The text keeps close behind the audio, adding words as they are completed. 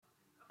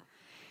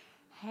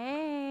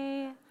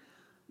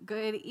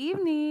Good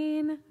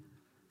evening.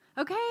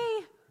 Okay,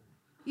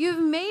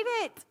 you've made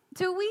it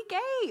to week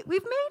 8.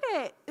 We've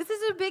made it. This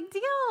is a big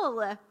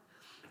deal.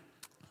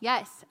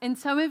 Yes, and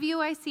some of you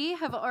I see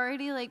have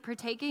already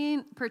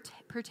partaken.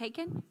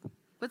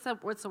 What's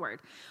the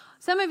word?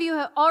 Some of you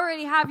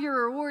already have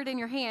your reward in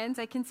your hands.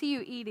 I can see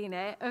you eating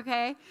it,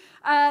 okay?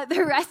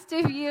 The rest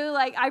of you,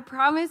 I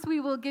promise we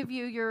will give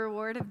you your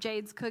reward of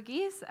Jade's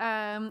cookies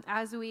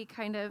as we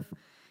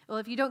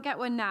if you don't get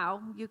one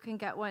now, you can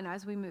get one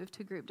as we move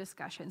to group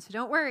discussion. So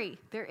don't worry,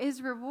 there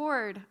is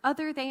reward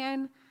other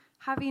than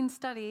having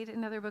studied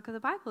another book of the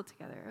Bible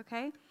together,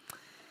 okay?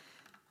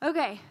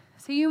 Okay,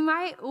 so you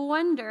might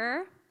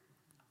wonder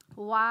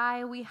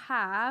why we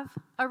have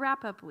a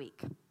wrap-up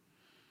week.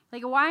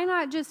 Why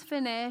not just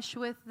finish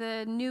with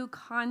the new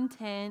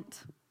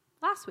content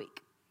last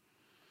week?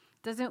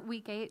 Doesn't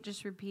week 8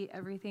 just repeat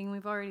everything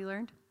we've already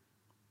learned?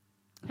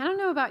 I don't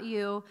know about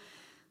you,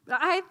 but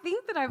I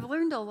think that I've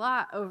learned a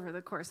lot over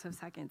the course of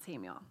 2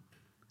 Samuel.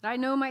 I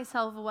know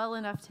myself well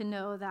enough to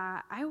know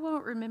that I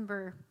won't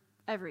remember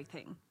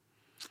everything.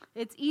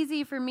 It's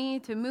easy for me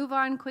to move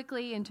on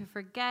quickly and to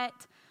forget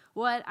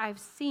what I've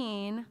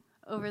seen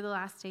over the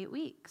last 8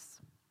 weeks.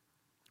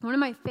 One of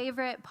my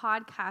favorite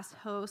podcast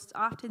hosts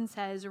often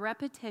says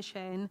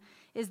repetition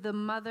is the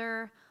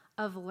mother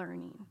of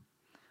learning.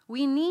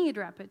 We need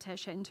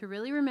repetition to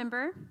really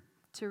remember,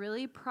 to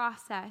really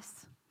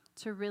process,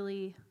 to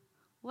really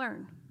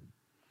learn.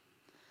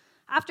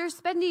 After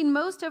spending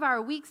most of our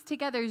weeks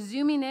together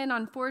zooming in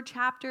on 4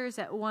 chapters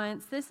at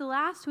once, this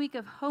last week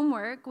of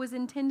homework was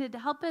intended to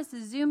help us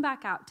zoom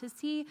back out to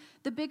see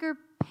the bigger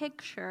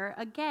picture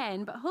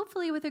again, but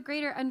hopefully with a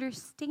greater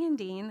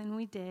understanding than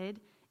we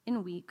did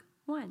in week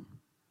 1.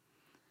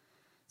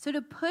 So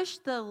to push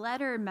the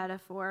letter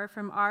metaphor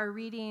from our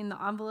reading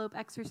the envelope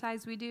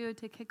exercise we do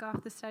to kick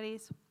off the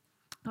studies,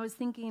 I was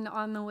thinking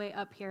on the way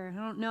up here, I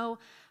don't know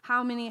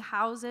how many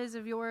houses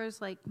of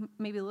yours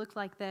maybe look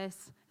like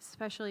this,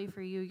 especially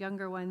for you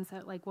younger ones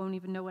that won't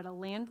even know what a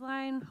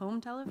landline home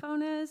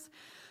telephone is.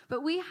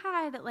 But we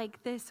had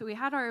we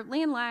had our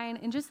landline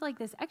and just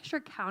this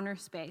extra counter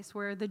space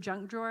where the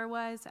junk drawer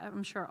was.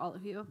 I'm sure all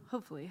of you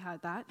hopefully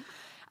had that.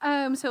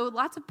 So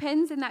lots of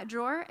pens in that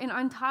drawer, and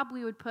on top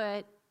we would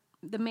put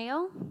the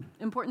mail,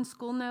 important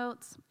school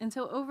notes. And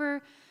so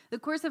over the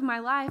course of my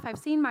life, I've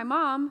seen my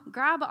mom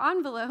grab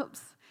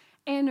envelopes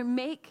and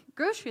make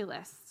grocery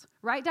lists,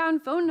 write down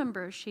phone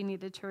numbers she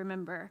needed to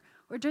remember,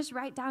 or just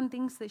write down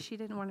things that she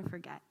didn't want to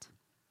forget.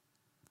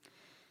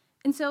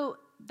 And so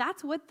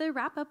that's what the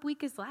wrap-up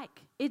week is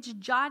like. It's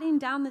jotting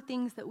down the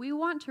things that we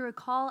want to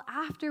recall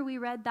after we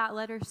read that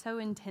letter so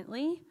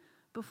intently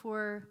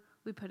before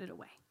we put it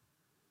away.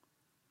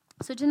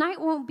 So tonight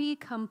won't be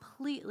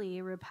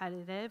completely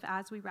repetitive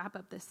as we wrap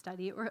up this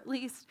study, or at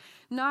least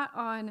not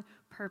on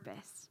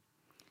purpose.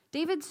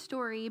 David's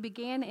story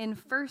began in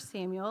 1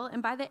 Samuel,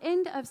 and by the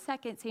end of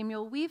 2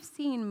 Samuel, we've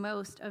seen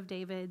most of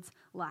David's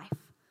life,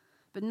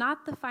 but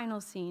not the final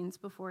scenes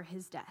before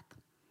his death.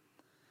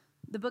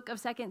 The book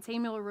of 2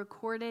 Samuel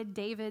recorded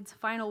David's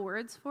final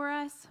words for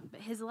us,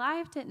 but his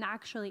life didn't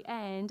actually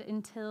end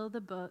until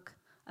the book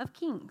of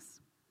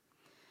Kings.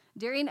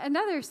 During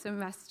another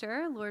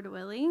semester, Lord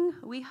willing,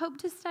 we hope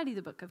to study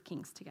the book of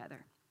Kings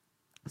together.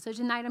 So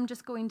tonight I'm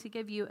just going to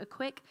give you a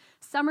quick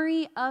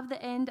summary of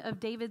the end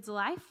of David's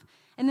life,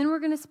 and then we're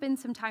going to spend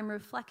some time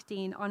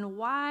reflecting on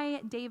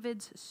why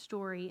David's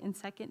story in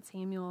 2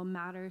 Samuel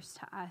matters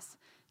to us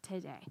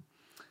today.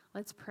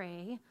 Let's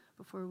pray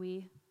before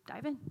we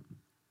dive in.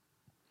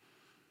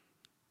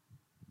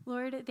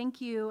 Lord,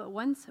 thank you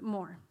once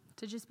more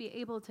to just be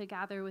able to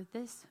gather with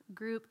this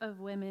group of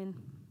women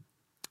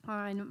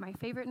on my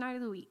favorite night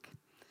of the week,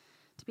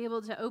 to be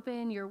able to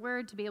open your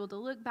word, to be able to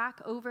look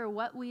back over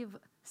what we've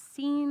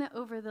seen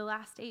over the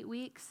last 8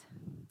 weeks.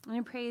 And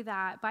I pray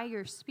that by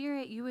your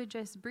Spirit, you would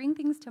just bring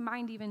things to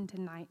mind even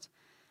tonight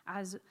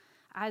as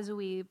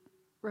we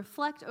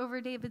reflect over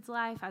David's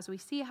life, as we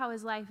see how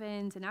his life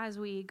ends, and as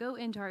we go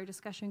into our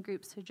discussion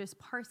groups to just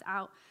parse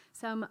out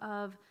some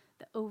of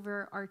the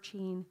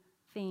overarching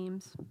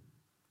themes.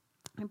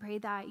 I pray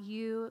that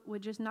you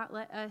would just not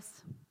let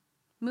us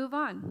move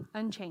on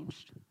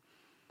unchanged.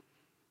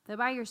 That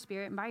by your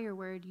Spirit and by your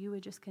word, you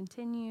would just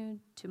continue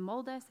to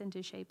mold us and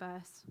to shape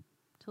us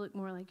to look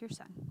more like your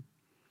Son.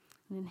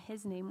 And in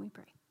his name we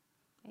pray.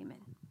 Amen.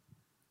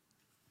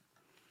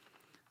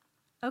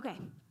 Okay,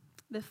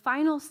 the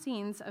final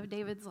scenes of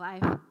David's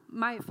life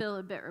might feel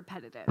a bit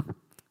repetitive.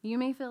 You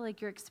may feel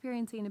like you're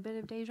experiencing a bit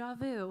of deja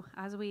vu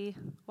as we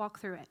walk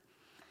through it.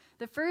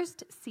 The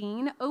first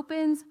scene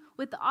opens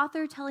with the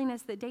author telling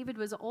us that David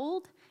was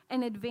old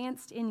and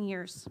advanced in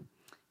years.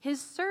 His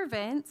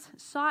servants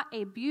sought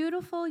a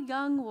beautiful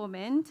young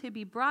woman to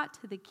be brought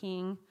to the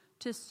king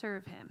to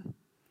serve him.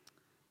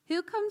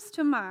 Who comes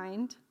to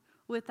mind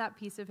with that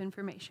piece of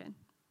information?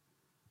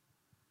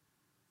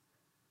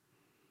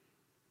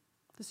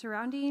 The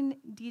surrounding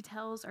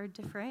details are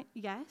different,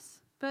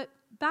 yes, but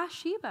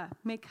Bathsheba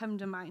may come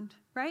to mind,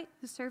 right?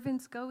 The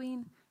servants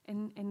going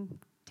and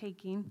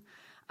taking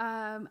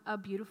a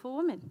beautiful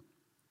woman.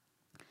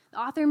 The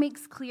author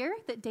makes clear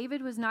that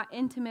David was not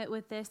intimate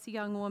with this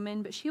young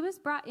woman, but she was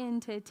brought in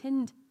to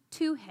attend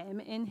to him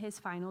in his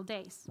final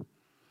days.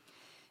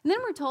 And then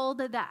we're told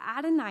that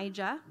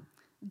Adonijah,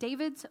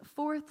 David's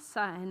fourth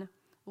son,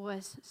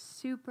 was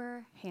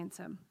super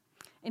handsome.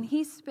 And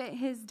he spent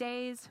his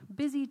days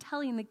busy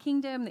telling the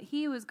kingdom that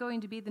he was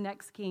going to be the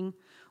next king,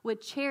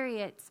 with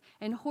chariots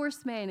and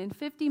horsemen and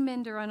 50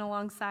 men to run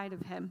alongside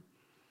of him.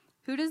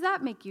 Who does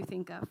that make you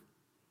think of?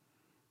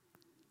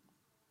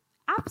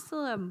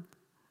 Absalom.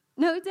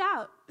 No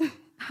doubt.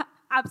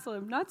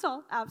 Absalom, not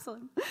Saul,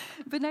 Absalom.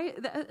 But no,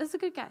 that's a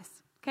good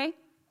guess, okay?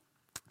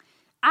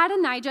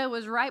 Adonijah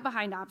was right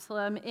behind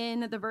Absalom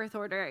in the birth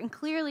order and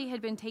clearly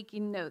had been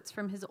taking notes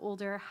from his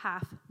older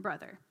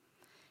half-brother.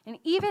 And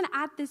even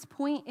at this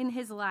point in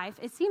his life,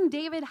 it seemed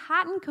David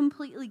hadn't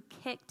completely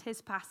kicked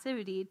his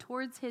passivity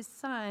towards his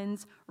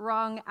son's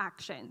wrong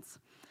actions.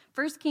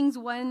 1 Kings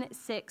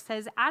 1:6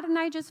 says,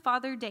 Adonijah's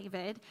father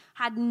David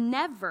had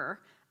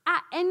never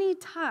at any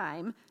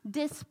time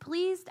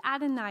displeased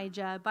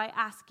Adonijah by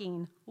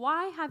asking,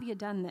 "Why have you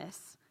done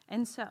this?"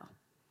 And so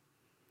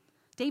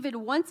David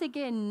once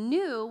again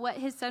knew what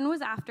his son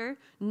was after,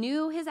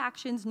 knew his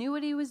actions, knew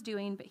what he was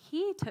doing, but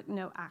he took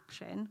no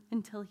action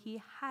until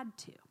he had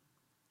to.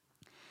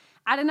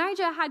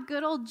 Adonijah had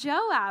good old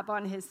Joab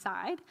on his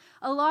side,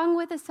 along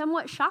with a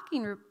somewhat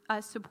shocking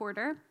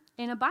supporter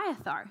in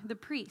Abiathar, the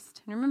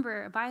priest. And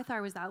remember,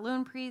 Abiathar was that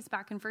lone priest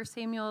back in 1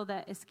 Samuel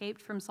that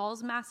escaped from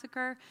Saul's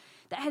massacre,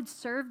 that had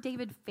served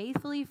David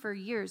faithfully for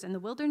years in the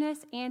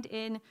wilderness and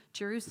in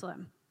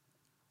Jerusalem.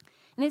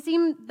 And it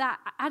seemed that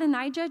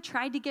Adonijah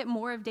tried to get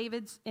more of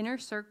David's inner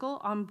circle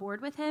on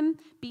board with him,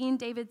 being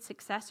David's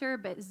successor,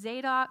 but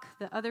Zadok,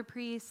 the other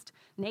priest,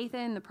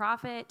 Nathan, the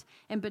prophet,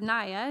 and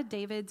Benaiah,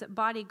 David's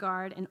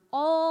bodyguard, and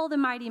all the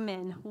mighty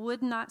men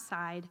would not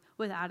side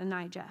with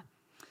Adonijah.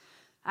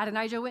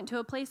 Adonijah went to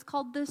a place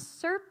called the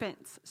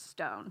Serpent's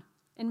Stone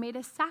and made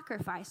a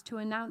sacrifice to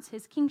announce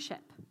his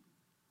kingship.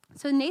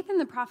 So Nathan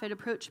the prophet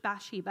approached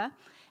Bathsheba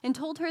and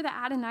told her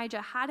that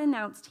Adonijah had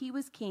announced he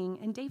was king,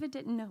 and David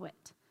didn't know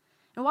it.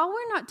 And while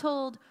we're not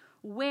told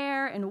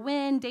where and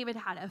when David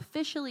had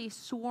officially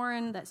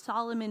sworn that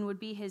Solomon would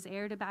be his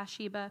heir to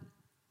Bathsheba,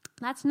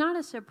 that's not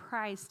a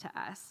surprise to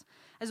us,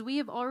 as we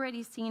have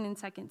already seen in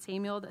 2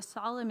 Samuel that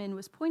Solomon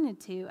was pointed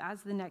to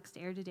as the next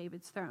heir to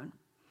David's throne.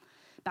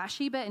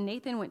 Bathsheba and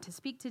Nathan went to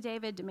speak to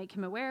David to make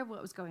him aware of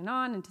what was going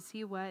on and to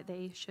see what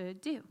they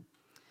should do.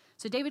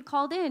 So David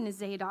called in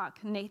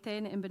Zadok,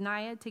 Nathan, and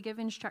Benaiah to give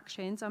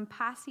instructions on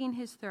passing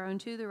his throne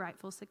to the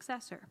rightful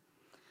successor.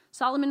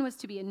 Solomon was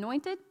to be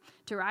anointed,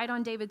 to ride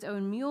on David's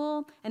own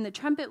mule, and the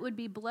trumpet would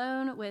be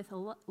blown with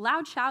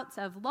loud shouts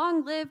of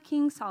 "Long live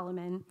King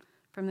Solomon"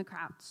 from the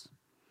crowds.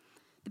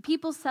 The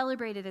people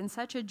celebrated in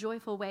such a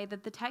joyful way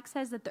that the text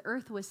says that the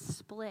earth was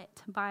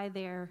split by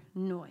their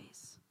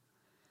noise.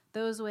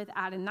 Those with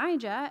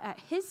Adonijah at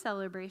his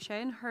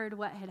celebration heard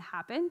what had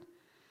happened.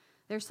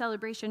 Their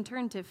celebration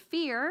turned to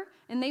fear,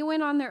 and they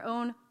went on their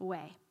own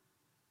way.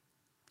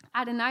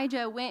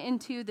 Adonijah went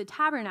into the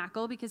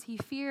tabernacle because he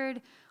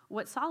feared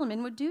what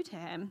Solomon would do to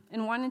him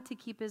and wanted to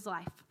keep his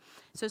life.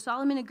 So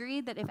Solomon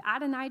agreed that if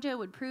Adonijah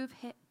would prove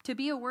to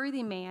be a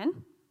worthy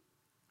man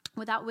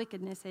without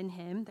wickedness in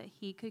him, that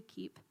he could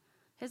keep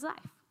his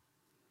life.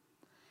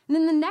 And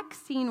then the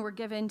next scene we're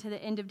given to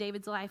the end of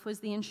David's life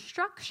was the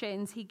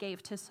instructions he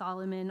gave to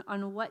Solomon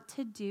on what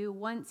to do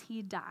once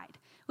he died.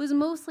 It was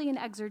mostly an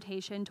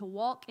exhortation to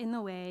walk in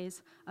the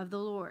ways of the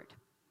Lord.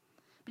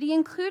 But he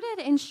included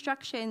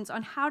instructions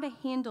on how to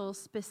handle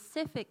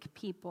specific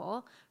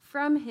people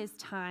from his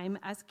time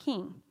as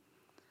king.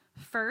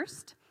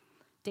 First,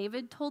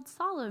 David told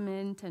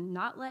Solomon to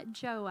not let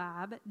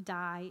Joab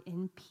die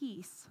in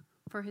peace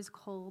for his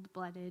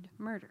cold-blooded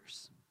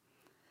murders.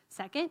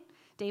 Second,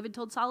 David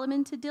told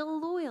Solomon to deal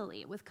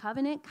loyally with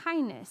covenant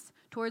kindness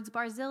towards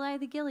Barzillai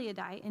the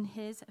Gileadite and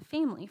his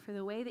family for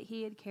the way that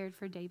he had cared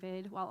for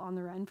David while on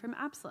the run from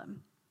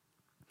Absalom.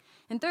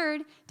 And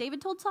third, David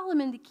told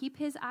Solomon to keep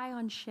his eye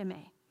on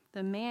Shimei,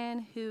 the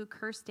man who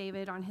cursed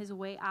David on his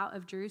way out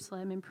of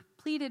Jerusalem and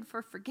pleaded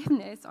for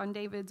forgiveness on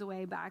David's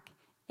way back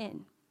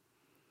in.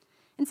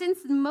 And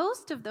since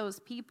most of those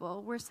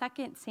people were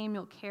 2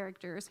 Samuel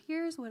characters,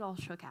 here's what all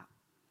shook out.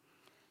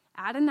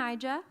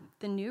 Adonijah,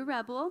 the new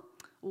rebel,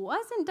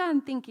 wasn't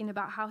done thinking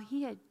about how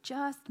he had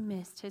just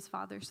missed his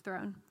father's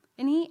throne,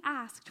 and he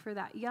asked for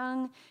that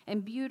young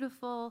and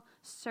beautiful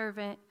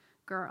servant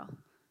girl,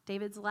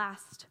 David's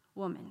last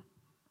woman.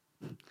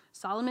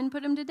 Solomon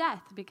put him to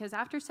death because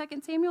after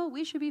 2 Samuel,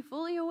 we should be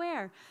fully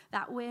aware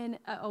that when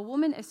a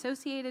woman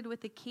associated with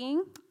the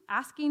king,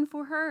 asking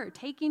for her or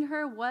taking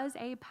her was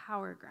a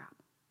power grab.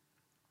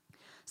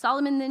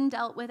 Solomon then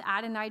dealt with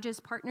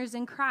Adonijah's partners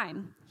in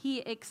crime.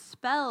 He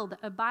expelled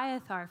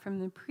Abiathar from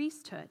the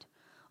priesthood,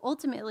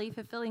 ultimately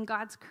fulfilling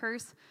God's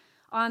curse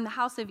on the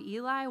house of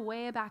Eli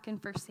way back in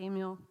 1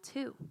 Samuel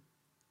 2.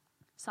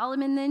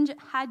 Solomon then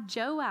had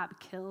Joab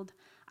killed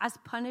as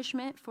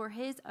punishment for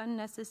his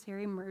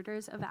unnecessary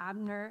murders of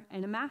Abner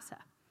and Amasa.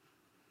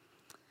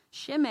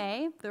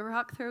 Shimei, the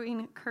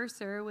rock-throwing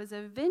cursor, was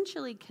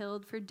eventually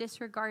killed for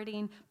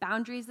disregarding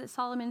boundaries that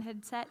Solomon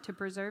had set to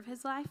preserve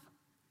his life.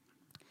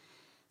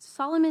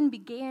 Solomon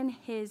began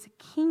his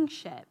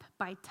kingship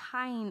by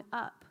tying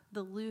up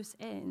the loose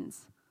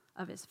ends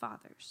of his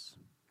fathers.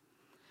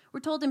 We're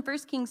told in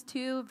 1 Kings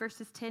 2,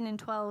 verses 10 and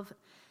 12,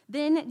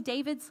 "Then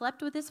David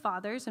slept with his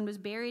fathers and was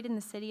buried in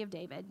the city of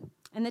David.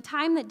 And the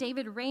time that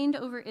David reigned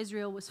over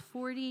Israel was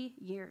 40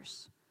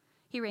 years.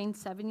 He reigned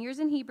 7 years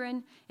in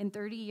Hebron and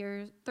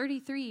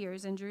 33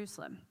 years in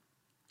Jerusalem.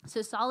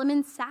 So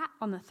Solomon sat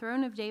on the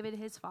throne of David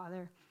his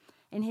father,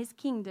 and his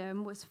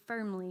kingdom was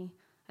firmly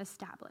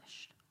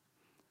established."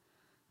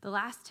 The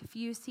last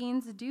few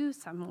scenes do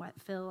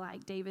somewhat feel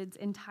like David's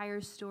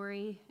entire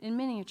story in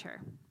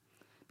miniature.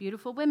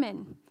 Beautiful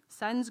women,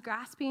 sons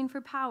grasping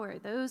for power,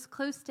 those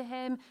close to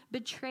him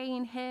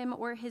betraying him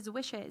or his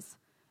wishes.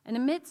 And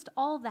amidst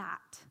all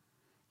that,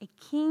 a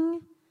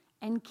king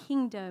and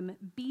kingdom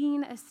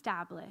being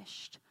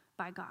established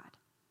by God.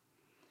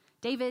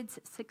 David's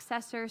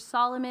successor,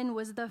 Solomon,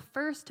 was the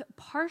first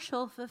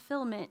partial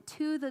fulfillment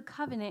to the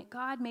covenant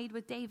God made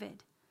with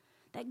David,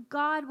 that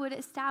God would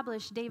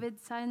establish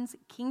David's son's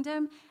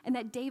kingdom and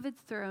that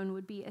David's throne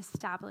would be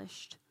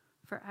established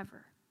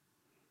forever.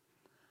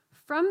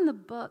 From the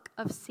book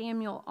of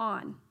Samuel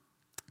on,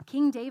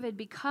 King David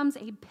becomes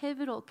a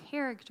pivotal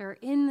character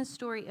in the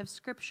story of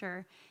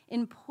Scripture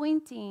in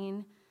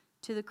pointing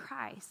to the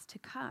Christ to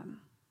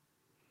come.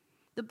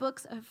 The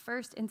books of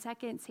 1st and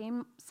 2nd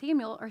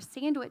Samuel are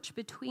sandwiched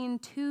between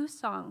two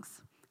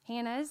songs,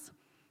 Hannah's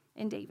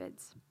and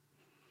David's.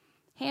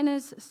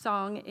 Hannah's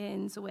song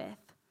ends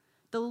with,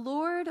 "The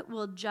Lord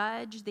will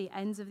judge the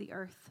ends of the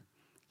earth.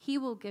 He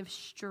will give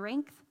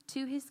strength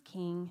to his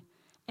king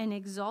and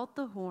exalt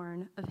the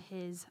horn of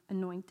his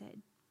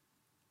anointed."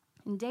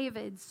 And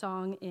David's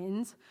song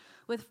ends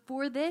with,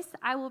 "For this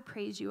I will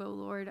praise you, O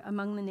Lord,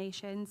 among the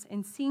nations,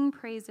 and sing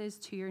praises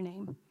to your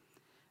name.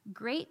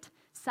 Great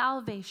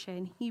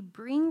salvation he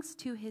brings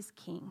to his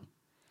king,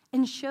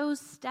 and shows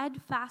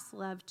steadfast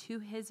love to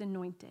his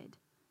anointed,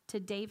 to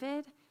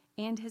David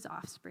and his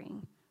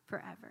offspring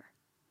forever."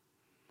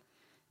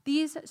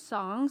 These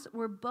songs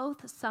were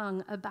both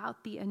sung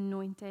about the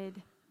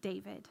anointed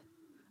David,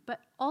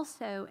 but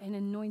also an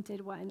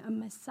anointed one, a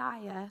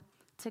Messiah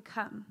to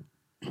come.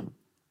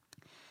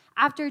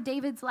 After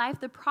David's life,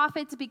 the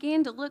prophets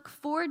began to look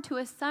forward to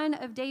a son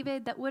of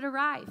David that would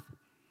arrive.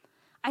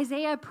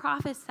 Isaiah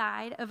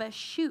prophesied of a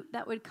shoot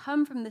that would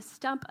come from the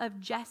stump of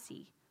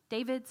Jesse,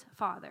 David's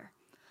father,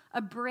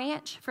 a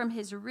branch from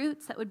his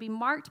roots that would be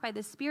marked by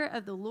the Spirit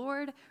of the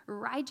Lord,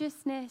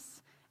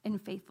 righteousness,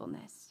 and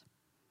faithfulness.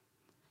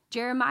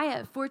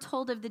 Jeremiah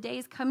foretold of the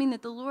days coming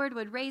that the Lord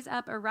would raise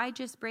up a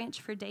righteous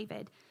branch for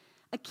David,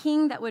 a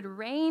king that would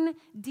reign,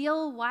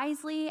 deal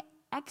wisely,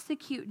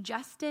 execute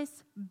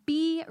justice,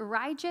 be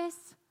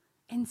righteous,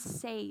 and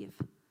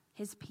save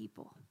his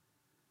people.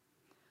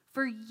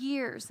 For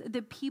years,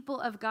 the people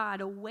of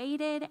God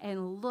waited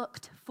and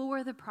looked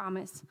for the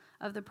promise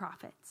of the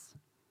prophets.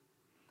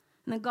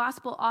 And the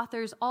gospel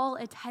authors all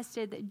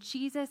attested that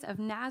Jesus of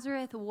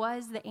Nazareth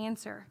was the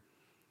answer.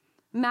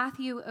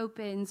 Matthew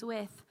opens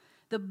with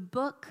the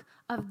book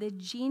of the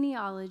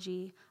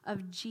genealogy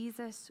of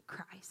Jesus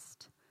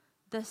Christ,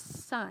 the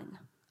son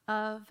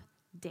of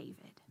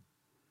David.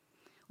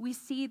 We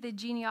see the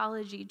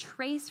genealogy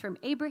traced from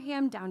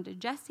Abraham down to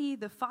Jesse,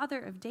 the father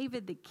of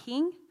David the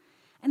king.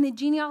 And the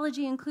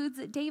genealogy includes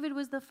that David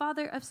was the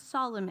father of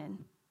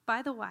Solomon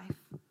by the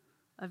wife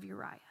of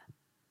Uriah.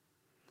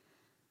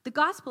 The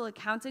gospel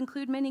accounts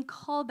include many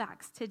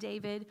callbacks to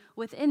David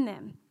within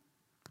them.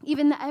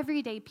 Even the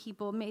everyday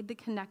people made the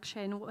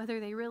connection, whether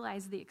they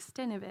realized the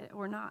extent of it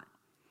or not.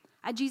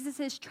 At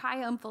Jesus'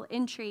 triumphal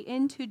entry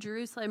into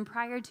Jerusalem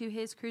prior to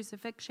his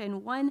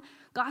crucifixion, one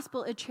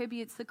gospel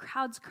attributes the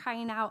crowds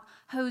crying out,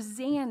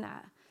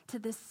 "Hosanna to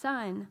the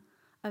Son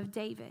of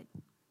David."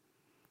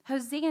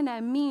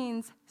 Hosanna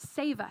means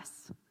save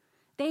us.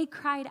 They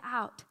cried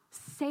out,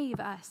 "Save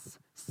us,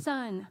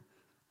 Son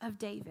of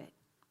David."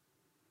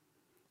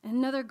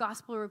 Another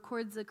gospel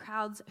records the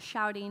crowds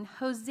shouting,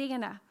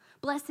 "Hosanna,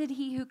 blessed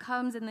he who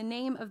comes in the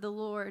name of the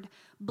Lord.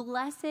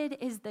 Blessed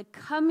is the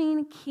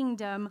coming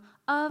kingdom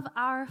of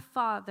our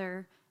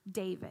father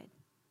David."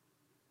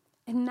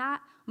 In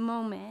that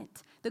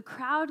moment, the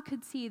crowd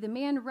could see the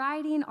man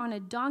riding on a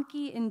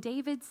donkey in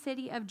David's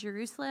city of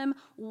Jerusalem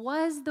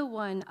was the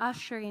one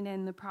ushering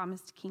in the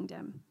promised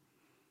kingdom,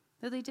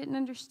 though they didn't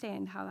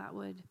understand how that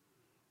would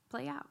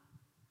play out.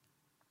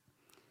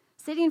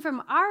 Sitting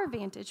from our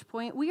vantage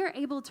point, we are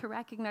able to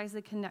recognize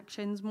the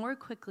connections more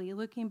quickly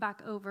looking back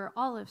over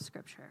all of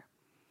Scripture.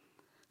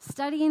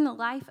 Studying the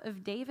life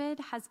of David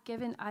has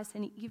given us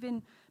an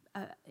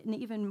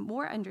even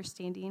more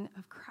understanding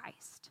of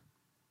Christ.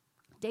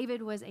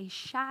 David was a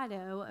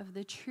shadow of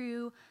the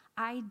true,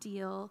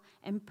 ideal,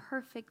 and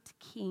perfect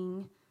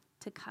king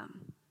to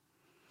come.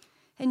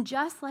 And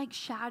just like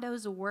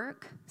shadows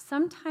work,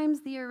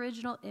 sometimes the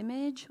original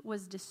image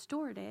was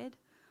distorted,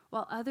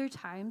 while other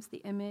times the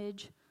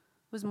image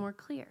was more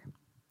clear.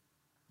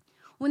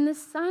 When the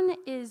sun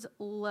is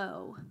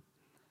low,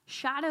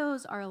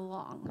 shadows are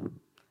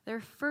long.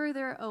 They're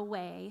further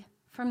away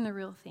from the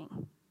real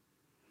thing.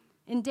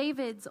 In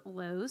David's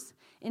lows,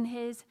 in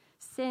his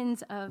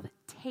sins of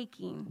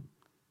taking,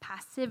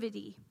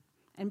 passivity,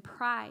 and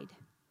pride,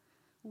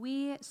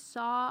 we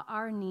saw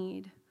our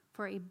need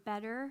for a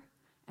better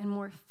and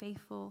more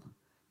faithful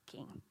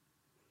king.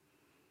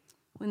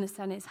 When the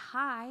sun is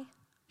high,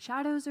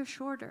 shadows are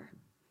shorter.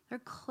 They're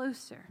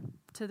closer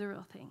to the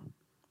real thing.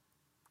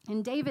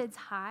 In David's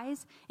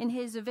highs, in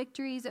his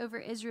victories over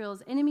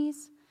Israel's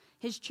enemies,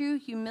 his true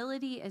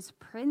humility as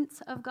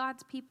prince of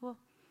God's people,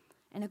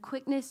 and a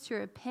quickness to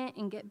repent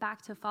and get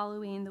back to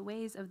following the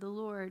ways of the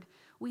Lord,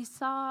 we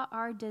saw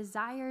our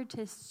desire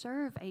to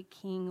serve a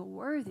king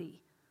worthy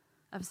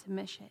of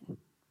submission.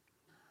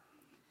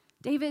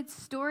 David's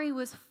story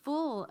was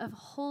full of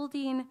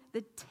holding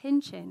the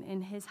tension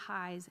in his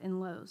highs and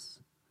lows.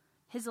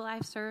 His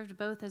life served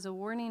both as a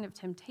warning of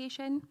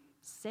temptation,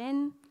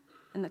 sin,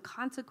 and the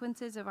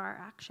consequences of our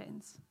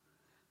actions.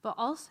 But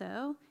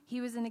also,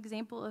 he was an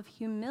example of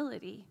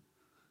humility,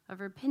 of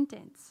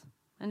repentance,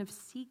 and of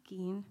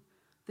seeking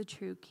the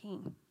true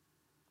king.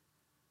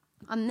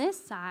 On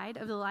this side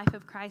of the life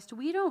of Christ,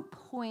 we don't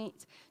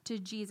point to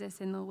Jesus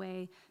in the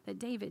way that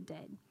David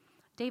did.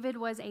 David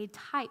was a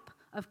type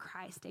of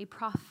Christ, a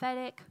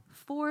prophetic,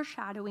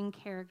 foreshadowing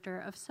character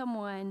of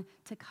someone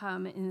to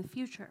come in the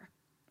future.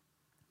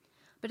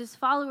 But as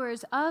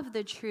followers of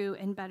the true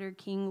and better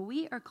King,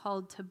 we are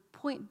called to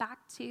point back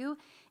to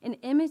and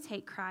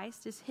imitate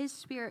Christ as his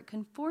Spirit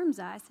conforms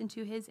us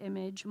into his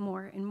image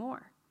more and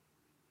more.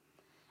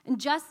 And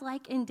just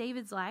like in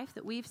David's life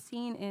that we've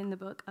seen in the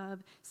book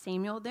of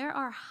Samuel, there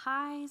are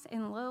highs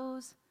and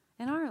lows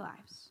in our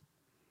lives.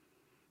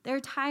 There are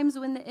times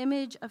when the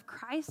image of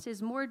Christ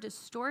is more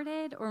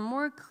distorted or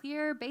more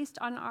clear based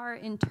on our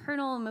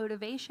internal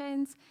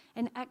motivations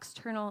and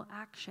external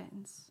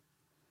actions.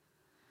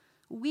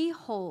 We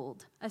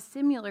hold a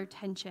similar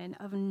tension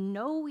of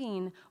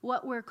knowing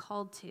what we're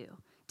called to,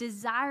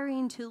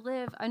 desiring to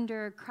live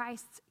under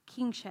Christ's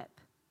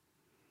kingship,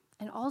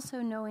 and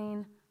also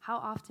knowing how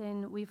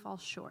often we fall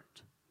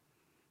short,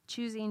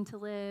 choosing to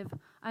live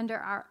under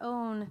our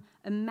own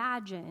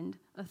imagined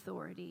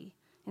authority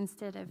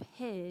instead of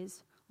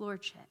his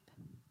lordship.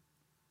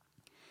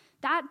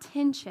 That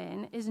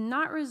tension is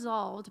not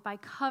resolved by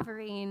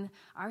covering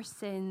our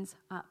sins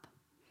up.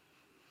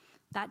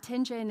 That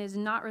tension is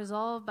not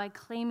resolved by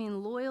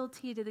claiming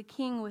loyalty to the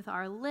king with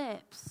our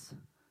lips,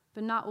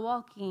 but not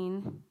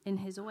walking in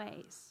his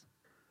ways.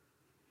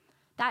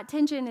 That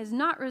tension is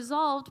not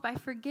resolved by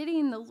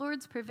forgetting the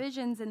Lord's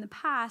provisions in the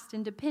past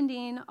and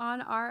depending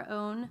on our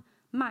own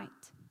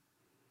might.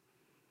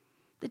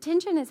 The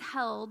tension is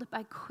held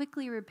by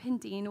quickly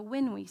repenting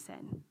when we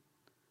sin.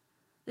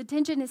 The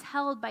tension is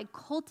held by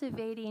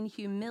cultivating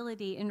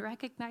humility and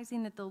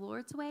recognizing that the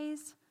Lord's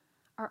ways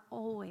are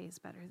always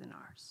better than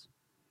ours.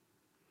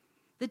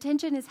 The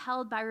tension is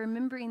held by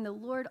remembering the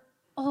Lord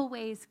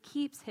always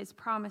keeps his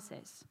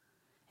promises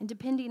and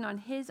depending on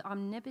his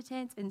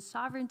omnipotence and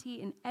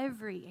sovereignty in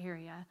every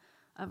area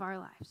of our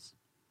lives.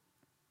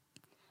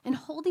 And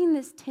holding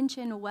this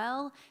tension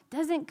well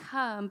doesn't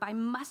come by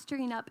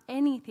mustering up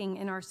anything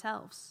in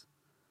ourselves.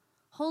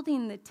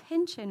 Holding the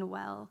tension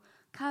well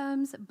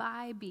comes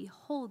by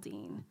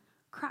beholding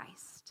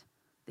Christ,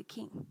 the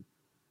King.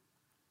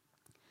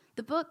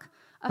 The book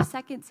of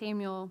 2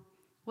 Samuel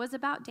was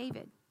about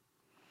David.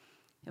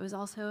 It was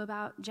also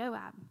about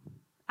Joab,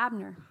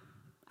 Abner,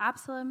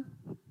 Absalom,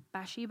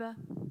 Bathsheba,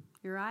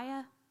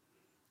 Uriah,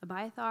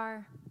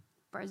 Abiathar,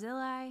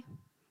 Barzillai,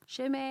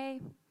 Shimei,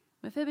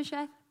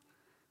 Mephibosheth,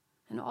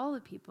 and all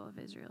the people of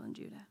Israel and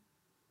Judah.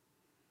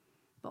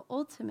 But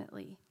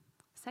ultimately,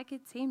 2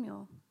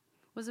 Samuel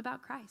was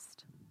about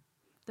Christ,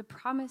 the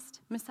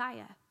promised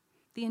Messiah,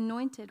 the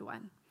anointed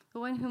one, the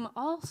one whom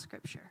all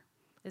Scripture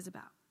is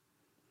about.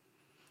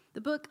 The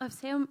book of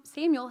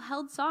Samuel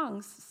held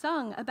songs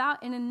sung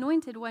about an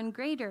anointed one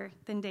greater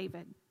than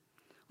David,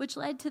 which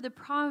led to the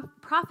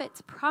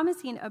prophets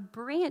promising a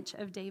branch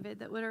of David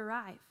that would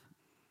arrive.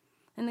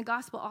 And the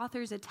gospel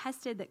authors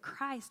attested that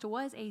Christ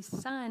was a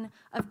son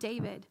of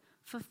David,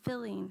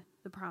 fulfilling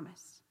the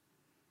promise.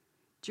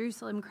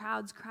 Jerusalem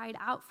crowds cried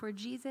out for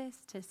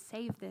Jesus to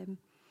save them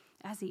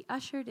as he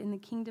ushered in the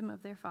kingdom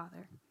of their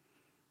father,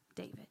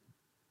 David.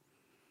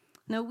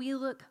 Now we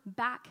look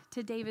back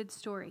to David's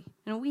story,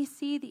 and we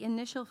see the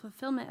initial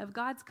fulfillment of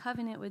God's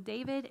covenant with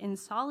David and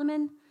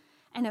Solomon,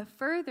 and a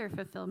further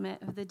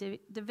fulfillment of the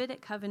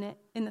Davidic covenant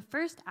in the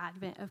first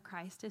advent of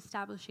Christ,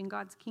 establishing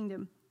God's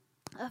kingdom.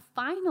 A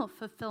final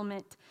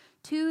fulfillment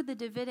to the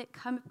Davidic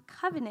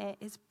covenant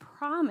is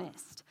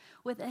promised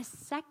with a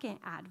second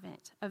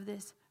advent of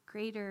this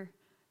greater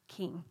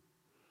king.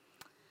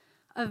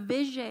 A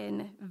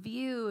vision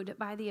viewed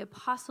by the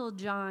Apostle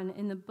John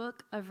in the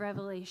book of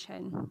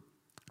Revelation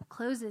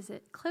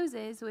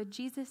closes with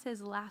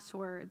Jesus' last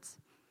words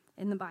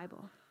in the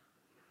Bible.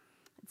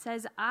 It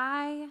says,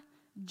 I,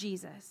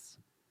 Jesus,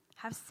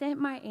 have sent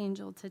my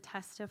angel to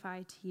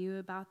testify to you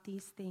about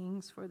these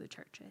things for the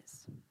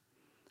churches.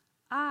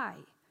 I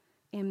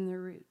am the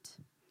root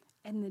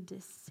and the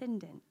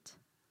descendant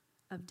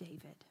of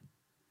David,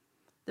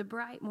 the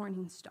bright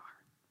morning star.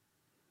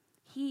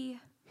 He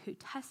who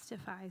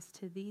testifies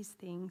to these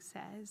things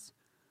says,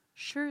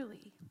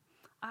 surely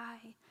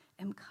I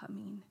am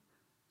coming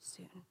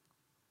soon.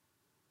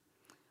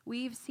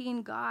 We've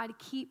seen God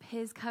keep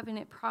his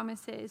covenant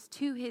promises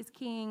to his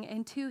king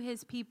and to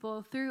his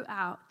people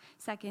throughout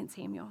 2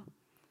 Samuel.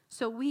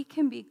 So we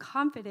can be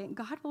confident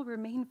God will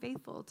remain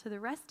faithful to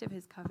the rest of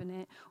his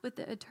covenant with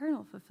the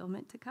eternal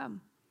fulfillment to come.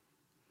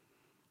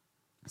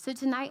 So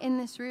tonight in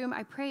this room,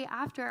 I pray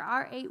after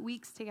our 8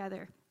 weeks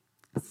together,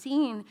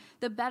 seeing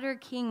the better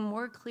king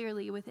more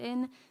clearly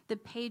within the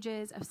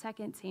pages of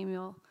 2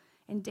 Samuel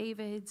and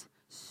David's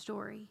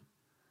story,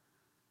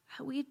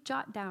 we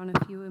jot down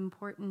a few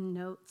important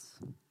notes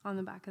on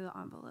the back of the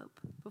envelope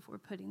before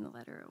putting the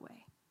letter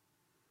away.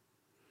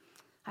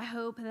 I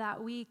hope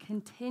that we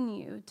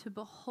continue to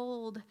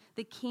behold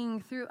the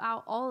King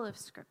throughout all of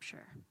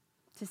Scripture,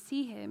 to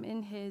see him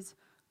in his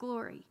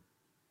glory.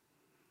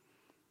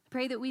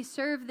 Pray that we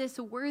serve this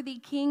worthy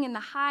King in the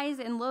highs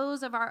and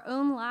lows of our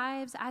own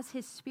lives as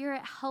his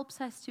Spirit helps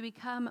us to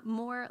become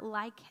more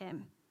like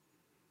him.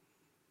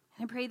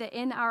 And I pray that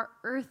in our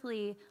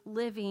earthly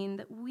living,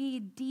 that we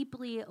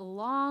deeply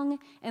long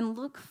and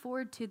look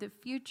forward to the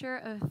future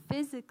of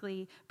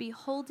physically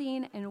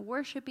beholding and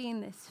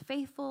worshiping this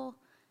faithful,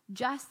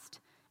 just,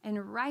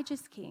 and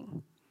righteous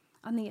King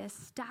on the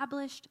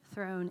established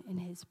throne in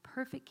his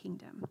perfect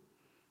kingdom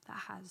that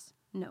has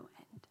no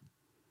end.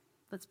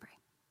 Let's pray.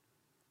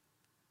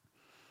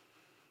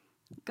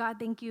 God,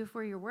 thank you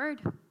for your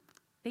word.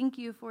 Thank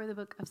you for the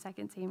book of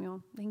 2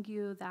 Samuel. Thank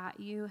you that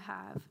you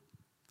have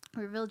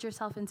revealed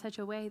yourself in such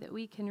a way that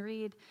we can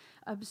read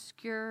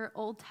obscure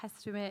Old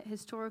Testament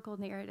historical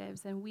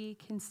narratives and we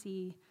can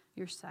see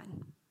your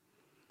Son.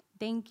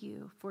 Thank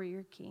you for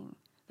your King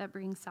that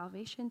brings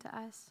salvation to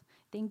us.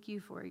 Thank you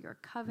for your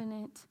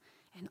covenant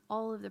and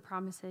all of the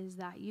promises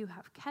that you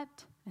have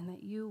kept and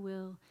that you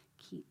will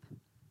keep.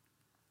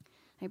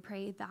 I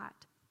pray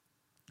that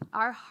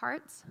our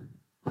hearts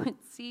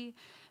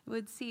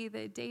would see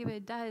that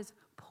David does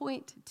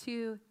point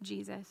to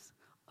Jesus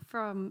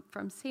from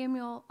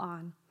Samuel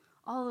on,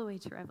 all the way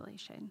to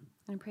Revelation.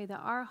 And I pray that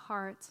our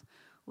hearts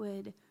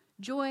would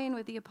join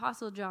with the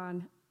Apostle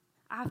John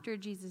after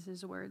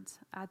Jesus' words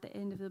at the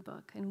end of the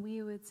book, and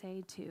we would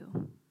say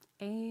too,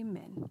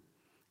 Amen.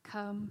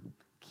 Come,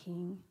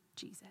 King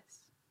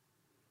Jesus.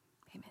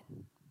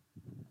 Amen.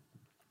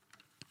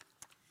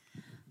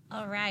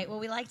 All right. Well,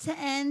 we like to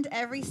end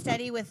every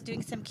study with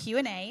doing some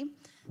Q&A.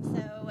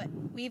 So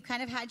we've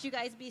kind of had you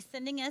guys be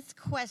sending us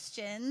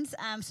questions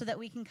so that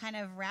we can kind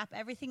of wrap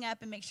everything up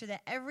and make sure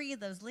that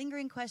those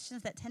lingering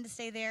questions that tend to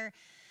stay there.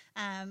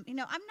 I'm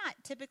not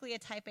typically a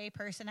type A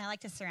person. I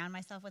like to surround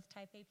myself with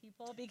type A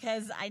people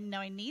because I know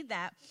I need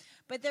that.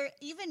 But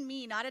even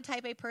me, not a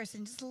type A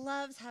person, just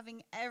loves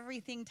having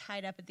everything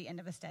tied up at the end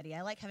of a study.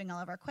 I like having all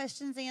of our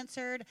questions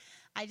answered.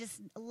 I just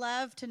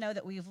love to know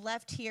that we've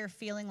left here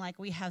feeling like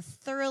we have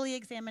thoroughly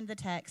examined the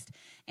text.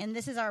 And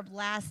this is our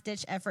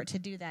last-ditch effort to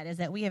do that, is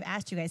that we have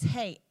asked you guys,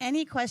 hey,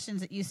 any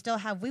questions that you still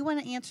have, we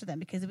want to answer them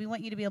because we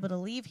want you to be able to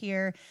leave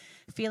here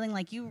feeling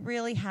like you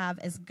really have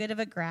as good of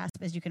a grasp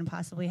as you can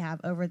possibly have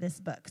over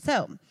this book.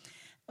 So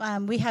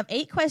we have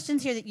 8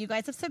 questions here that you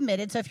guys have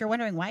submitted. So if you're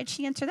wondering, why did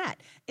she answer that?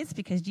 It's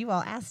because you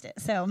all asked it.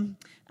 So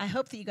I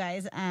hope that you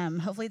guys,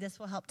 hopefully this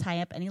will help tie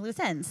up any loose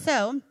ends.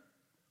 So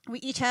we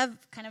each have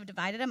kind of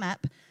divided them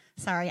up.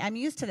 Sorry, I'm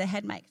used to the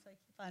head mic, so I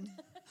keep on.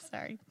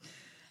 Sorry.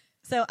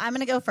 So I'm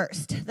going to go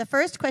first. The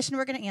first question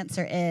we're going to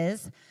answer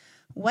is,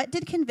 what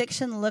did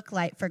conviction look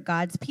like for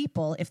God's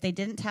people if they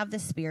didn't have the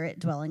Spirit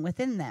dwelling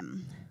within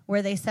them?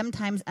 Were they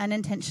sometimes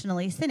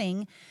unintentionally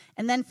sinning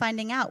and then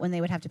finding out when they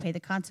would have to pay the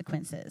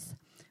consequences?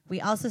 We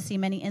also see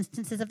many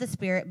instances of the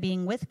Spirit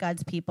being with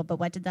God's people, but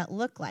what did that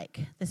look like?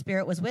 The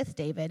Spirit was with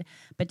David,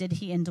 but did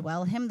he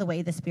indwell him the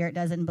way the Spirit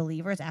does in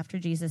believers after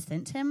Jesus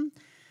sent him?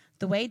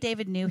 The way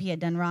David knew he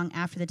had done wrong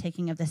after the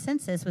taking of the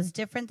census was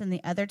different than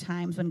the other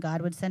times when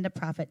God would send a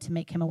prophet to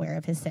make him aware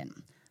of his sin.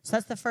 So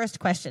that's the first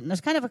question.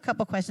 There's kind of a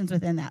couple questions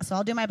within that, so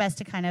I'll do my best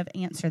to kind of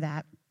answer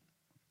that.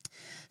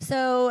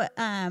 So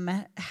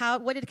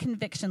what did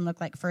conviction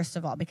look like, first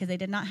of all? Because they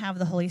did not have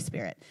the Holy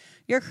Spirit.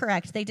 You're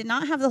correct. They did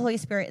not have the Holy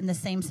Spirit in the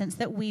same sense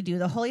that we do.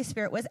 The Holy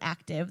Spirit was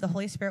active. The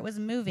Holy Spirit was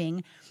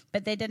moving,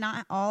 but they did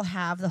not all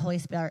have the Holy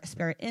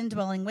Spirit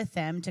indwelling with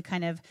them to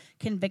kind of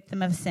convict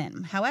them of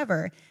sin.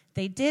 However,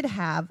 they did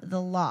have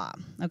the law,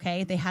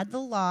 okay? They had the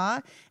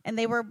law, and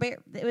it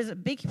was a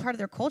big part of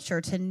their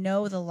culture to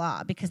know the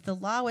law, because the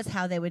law was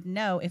how they would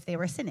know if they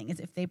were sinning, is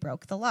if they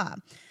broke the law.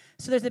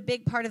 So there's a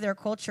big part of their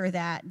culture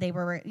that they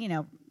were,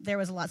 there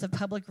was lots of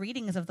public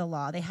readings of the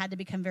law. They had to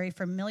become very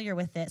familiar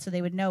with it so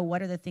they would know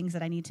what are the things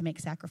that I need to make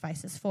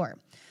sacrifices for.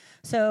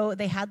 So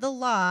they had the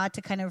law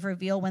to kind of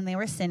reveal when they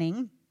were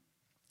sinning.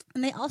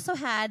 And they also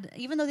had,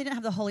 even though they didn't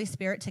have the Holy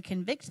Spirit to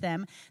convict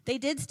them, they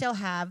did still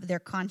have their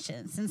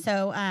conscience. And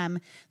so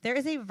there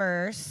is a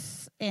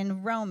verse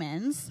in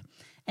Romans,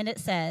 and it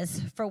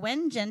says, "For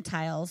when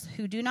Gentiles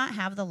who do not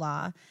have the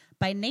law,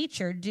 by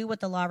nature do what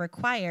the law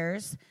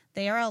requires,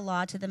 they are a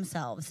law to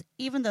themselves,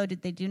 even though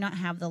they do not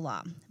have the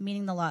law,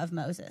 meaning the law of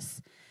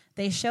Moses.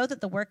 They show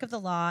that the work of the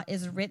law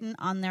is written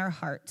on their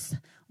hearts,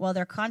 while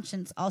their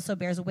conscience also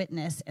bears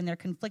witness, and their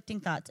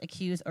conflicting thoughts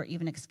accuse or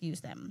even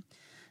excuse them.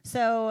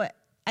 So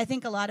I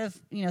think a lot of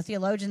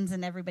theologians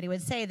and everybody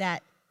would say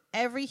that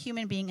every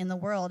human being in the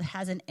world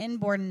has an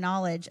inborn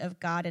knowledge of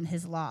God and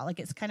his law. Like,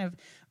 it's kind of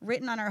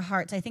written on our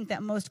hearts. I think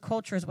that most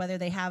cultures, whether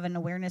they have an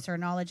awareness or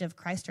knowledge of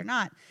Christ or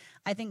not,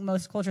 I think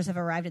most cultures have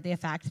arrived at the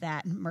fact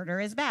that murder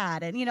is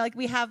bad. And,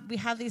 we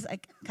have these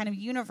like kind of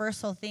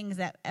universal things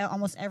that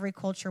almost every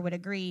culture would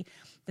agree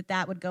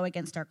that would go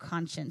against our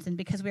conscience. And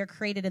because we are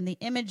created in the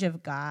image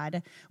of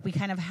God, we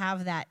kind of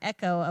have that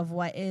echo of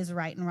what is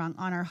right and wrong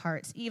on our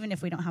hearts, even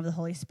if we don't have the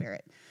Holy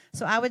Spirit.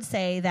 So I would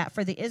say that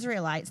for the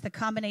Israelites, the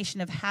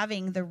combination of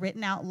having the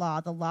written out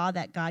law, the law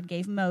that God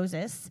gave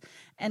Moses,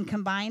 and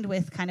combined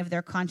with kind of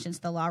their conscience,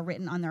 the law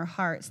written on their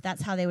hearts,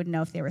 that's how they would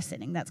know if they were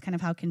sinning. That's kind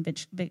of how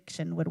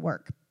conviction would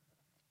work.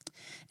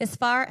 As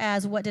far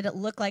as what did it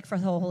look like for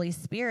the Holy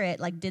Spirit,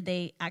 like did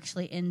they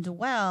actually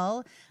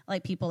indwell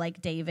like people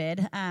like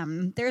David?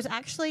 There's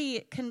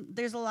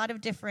a lot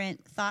of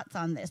different thoughts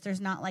on this.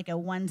 There's not like a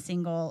one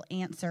single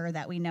answer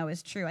that we know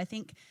is true. I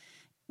think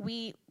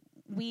we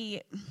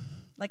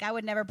like, I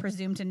would never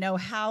presume to know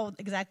how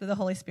exactly the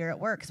Holy Spirit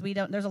works.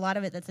 There's a lot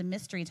of it that's a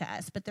mystery to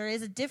us, but there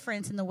is a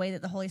difference in the way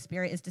that the Holy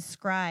Spirit is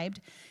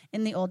described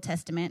in the Old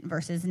Testament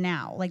versus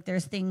now. Like,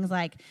 there's things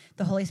like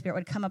the Holy Spirit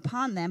would come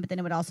upon them, but then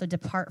it would also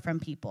depart from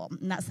people.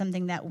 And that's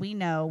something that we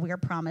know we are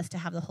promised to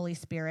have the Holy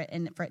Spirit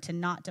and for it to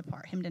not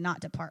depart, him to not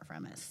depart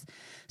from us.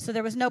 So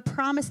there was no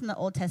promise in the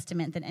Old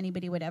Testament that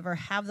anybody would ever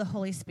have the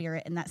Holy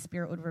Spirit and that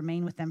Spirit would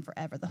remain with them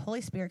forever. The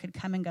Holy Spirit could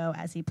come and go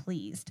as he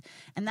pleased.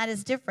 And that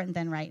is different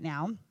than right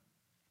now.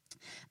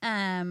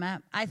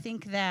 I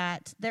think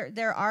that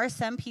there are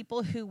some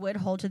people who would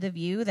hold to the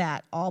view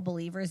that all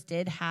believers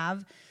did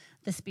have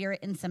the Spirit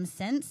in some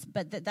sense,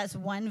 but that's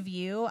one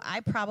view. I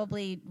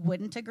probably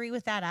wouldn't agree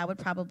with that. I would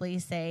probably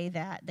say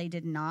that they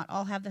did not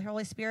all have the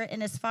Holy Spirit.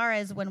 And as far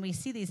as when we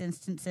see these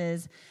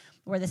instances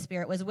where the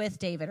Spirit was with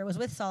David or was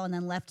with Saul and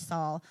then left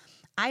Saul,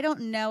 I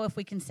don't know if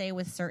we can say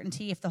with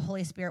certainty if the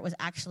Holy Spirit was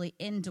actually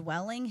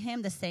indwelling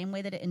him the same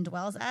way that it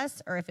indwells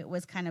us, or if it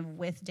was kind of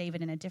with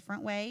David in a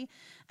different way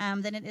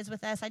than it is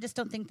with us. I just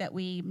don't think that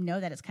we know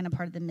that. It's kind of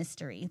part of the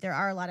mystery. There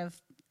are a lot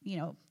of,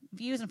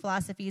 views and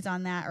philosophies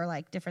on that, or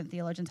like different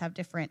theologians have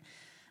different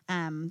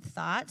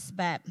thoughts,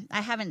 but I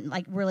haven't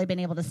like really been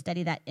able to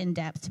study that in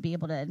depth to be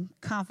able to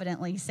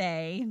confidently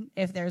say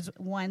if there's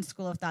one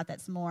school of thought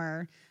that's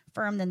more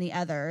firm than the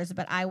others.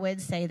 But I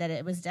would say that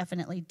it was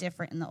definitely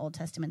different in the Old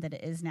Testament than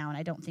it is now, and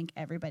I don't think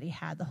everybody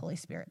had the Holy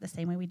Spirit the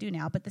same way we do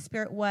now, but the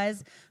Spirit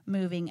was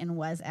moving and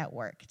was at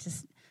work,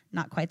 just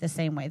not quite the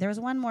same way. There was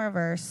one more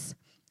verse.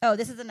 Oh,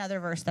 this is another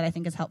verse that I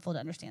think is helpful to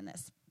understand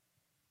this.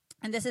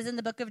 And this is in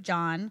the book of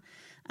John,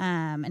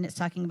 and it's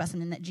talking about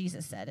something that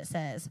Jesus said. It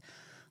says,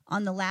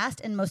 "On the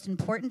last and most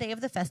important day of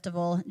the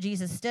festival,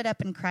 Jesus stood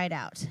up and cried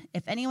out,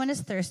 'If anyone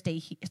is thirsty,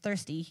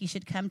 he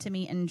should come to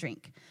me and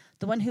drink.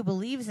 The one who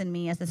believes in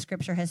me, as the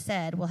scripture has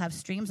said, will have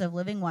streams of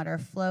living water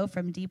flow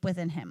from deep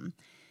within him.'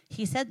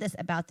 He said this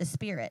about the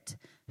Spirit,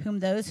 whom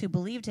those who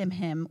believed in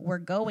him were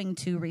going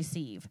to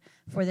receive,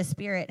 for the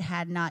Spirit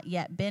had not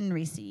yet been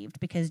received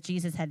because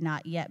Jesus had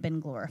not yet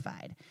been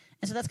glorified."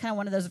 And so that's kind of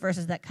one of those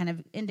verses that kind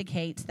of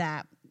indicates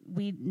that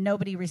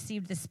nobody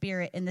received the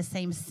Spirit in the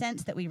same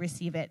sense that we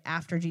receive it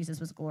after Jesus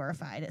was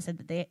glorified. It said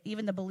that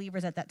even the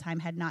believers at that time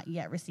had not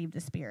yet received the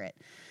Spirit.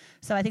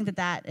 So I think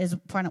that is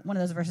one of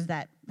those verses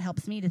that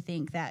helps me to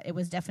think that it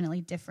was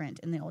definitely different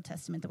in the Old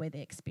Testament, the way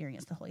they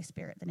experienced the Holy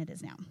Spirit, than it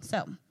is now.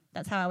 So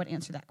that's how I would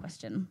answer that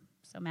question.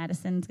 So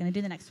Madison's going to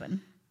do the next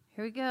one.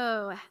 Here we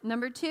go.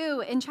 Number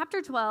 2, in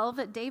chapter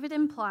 12, David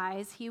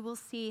implies he will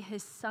see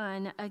his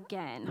son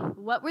again.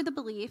 What were the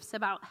beliefs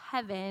about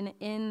heaven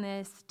in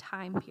this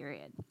time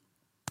period?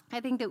 I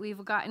think that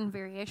we've gotten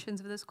variations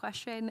of this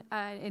question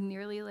in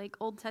nearly like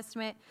Old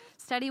Testament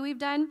study we've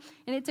done,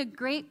 and it's a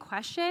great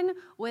question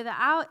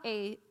without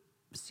a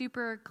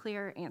super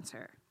clear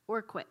answer.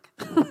 Or quick.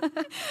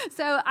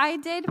 So I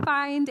did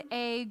find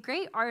a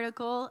great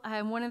article,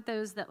 one of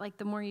those that like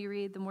the more you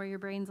read, the more your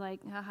brain's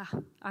like,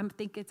 I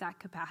think it's at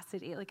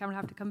capacity. Like I'm gonna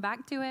have to come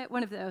back to it.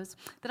 One of those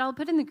that I'll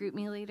put in the group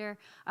me later,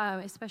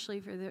 especially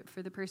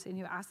for the person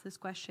who asked this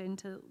question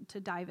to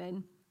dive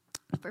in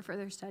for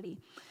further study.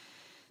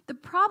 The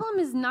problem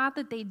is not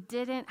that they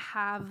didn't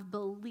have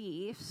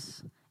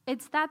beliefs.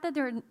 It's that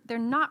they're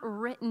not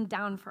written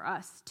down for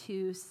us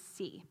to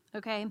see,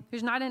 okay?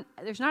 There's not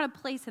a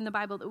place in the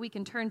Bible that we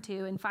can turn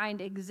to and find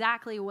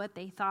exactly what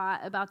they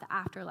thought about the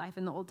afterlife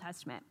in the Old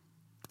Testament.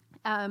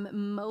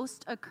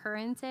 Most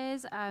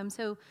occurrences,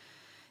 so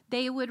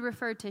they would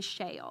refer to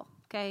Sheol,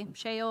 okay?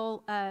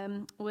 Sheol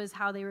was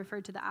how they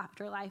referred to the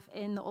afterlife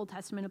in the Old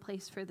Testament, a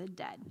place for the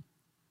dead.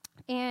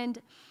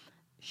 And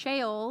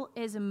Sheol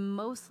is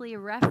mostly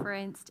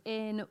referenced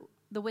in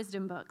the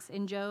wisdom books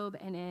in Job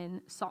and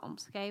in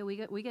Psalms. Okay, we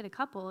get a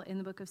couple in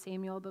the book of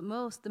Samuel, but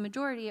the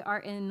majority are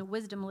in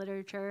wisdom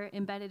literature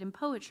embedded in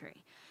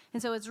poetry,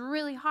 and so it's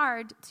really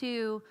hard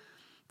to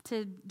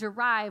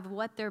derive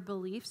what their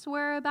beliefs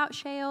were about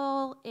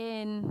Sheol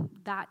in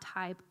that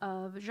type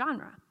of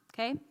genre.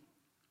 Okay.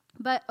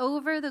 But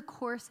over the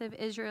course of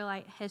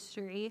Israelite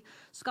history,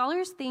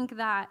 scholars think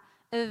that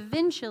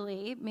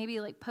eventually, maybe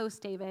like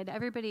post-David,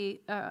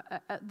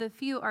 the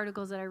few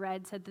articles that I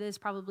read said that this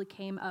probably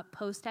came up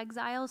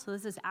post-exile, so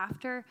this is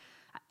after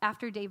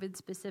David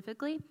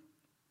specifically,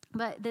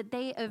 but that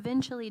they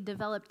eventually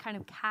developed kind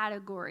of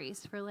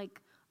categories for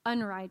like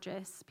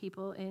unrighteous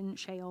people in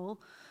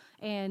Sheol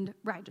and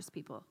righteous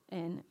people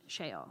in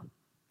Sheol.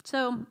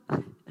 So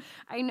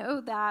I know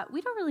that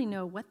we don't really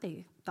know what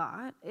they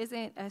thought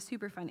isn't a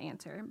super fun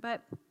answer,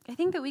 but I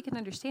think that we can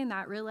understand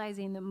that,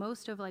 realizing that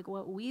most of like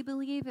what we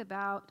believe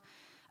about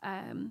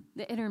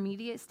the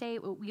intermediate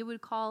state, what we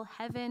would call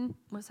heaven,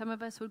 what some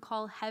of us would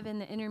call heaven,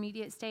 the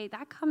intermediate state,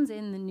 that comes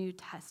in the New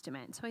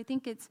Testament. So I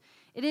think it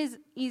is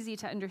easy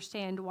to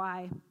understand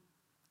why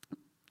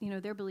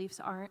their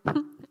beliefs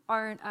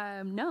aren't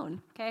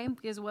known, okay?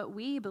 Because what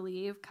we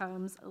believe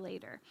comes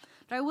later.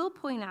 But I will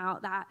point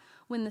out that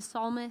when the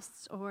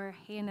psalmists or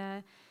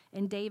Hannah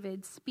and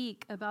David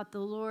speak about the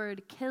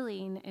Lord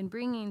killing and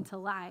bringing to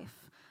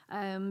life,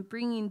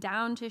 bringing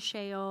down to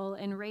Sheol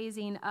and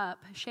raising up,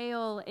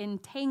 Sheol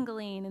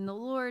entangling and the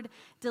Lord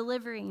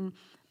delivering,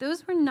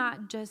 those were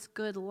not just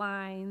good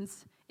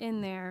lines in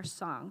their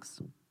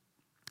songs.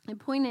 It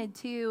pointed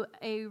to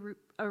a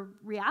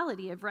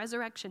reality of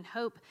resurrection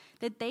hope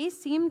that they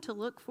seem to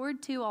look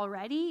forward to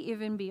already,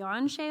 even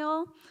beyond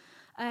Sheol,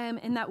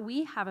 and that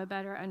we have a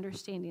better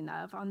understanding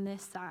of on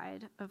this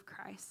side of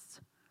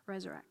Christ's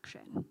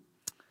resurrection.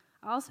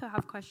 I also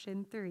have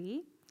question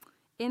 3.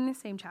 In the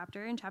same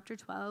chapter, in chapter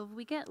 12,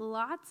 we get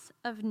lots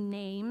of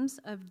names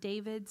of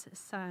David's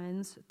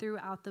sons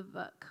throughout the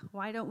book.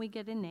 Why don't we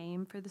get a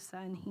name for the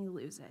son he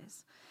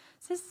loses?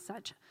 This is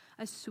such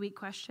a sweet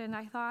question,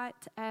 I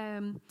thought.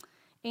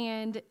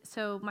 And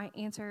so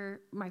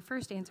my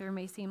first answer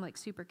may seem like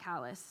super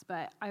callous,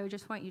 but I would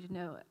just want you to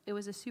know it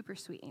was a super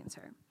sweet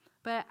answer.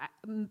 But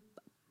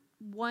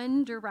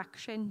one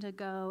direction to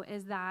go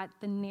is that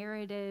the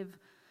narrative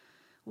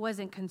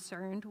wasn't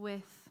concerned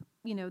with,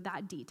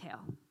 that detail,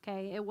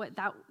 okay?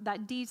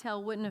 That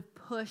detail wouldn't have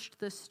pushed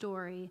the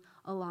story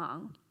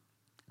along.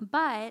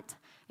 But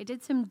I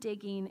did some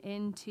digging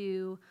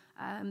into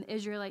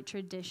Israelite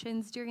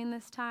traditions during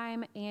this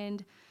time,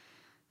 and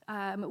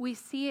we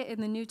see it in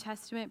the New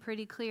Testament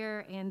pretty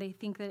clear, and they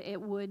think that it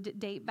would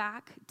date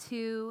back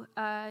to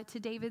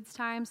David's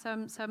time.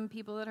 Some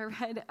people that I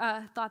read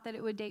thought that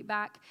it would date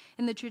back,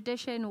 and the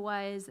tradition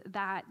was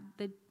that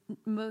the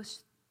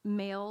most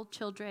male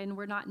children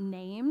were not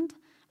named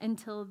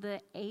until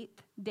the 8th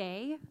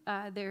day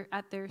at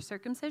their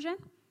circumcision.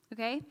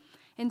 Okay,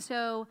 and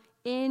so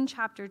in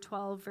chapter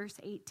 12, verse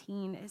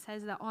 18, it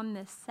says that on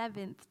the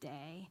 7th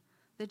day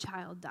the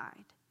child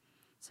died.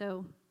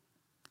 So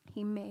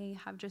he may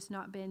have just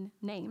not been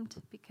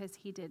named because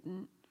he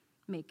didn't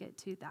make it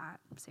to that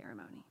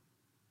ceremony.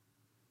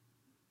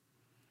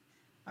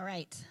 All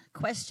right.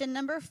 Question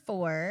number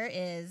 4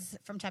 is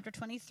from chapter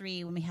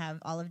 23 when we have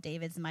all of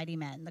David's mighty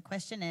men. The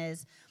question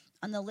is,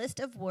 on the list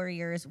of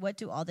warriors, what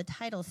do all the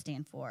titles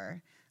stand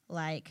for?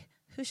 Like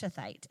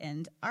Hushathite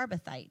and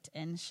Arbathite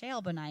and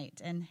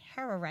Shalbonite and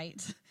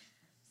Hararite.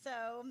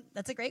 So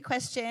that's a great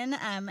question,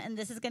 and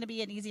this is going to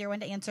be an easier one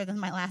to answer than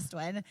my last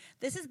one.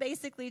 This is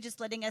basically just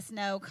letting us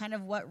know kind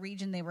of what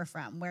region they were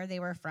from, where they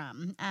were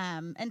from,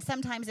 and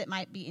sometimes it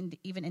might be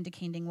even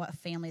indicating what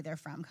family they're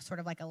from,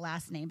 sort of like a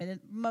last name, but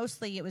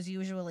mostly it was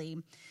usually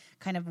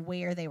kind of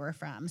where they were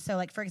from. So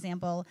like, for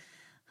example,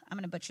 I'm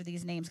going to butcher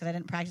these names because I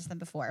didn't practice them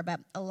before, but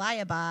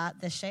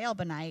Eliabah, the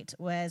Shalbonite,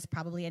 was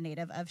probably a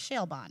native of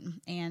Shalbon,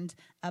 and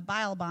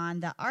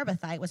Abialbon, the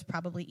Arbathite, was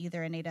probably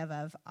either a native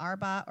of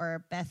Arba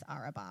or Beth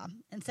Arabah.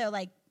 And so,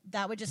 like,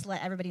 that would just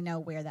let everybody know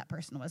where that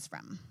person was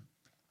from.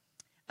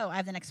 Oh, I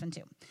have the next one,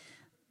 too.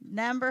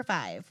 Number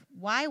 5,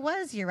 why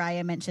was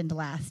Uriah mentioned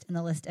last in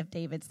the list of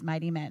David's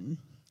mighty men?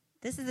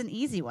 This is an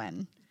easy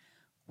one.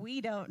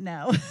 We don't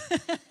know.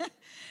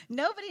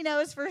 Nobody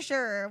knows for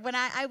sure. When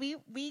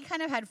we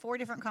kind of had 4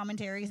 different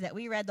commentaries that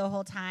we read the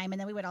whole time, and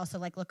then we would also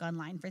like look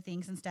online for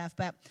things and stuff.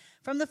 But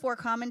from the 4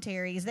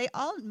 commentaries, they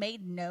all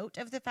made note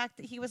of the fact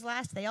that he was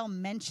last. They all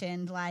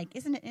mentioned, like,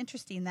 isn't it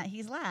interesting that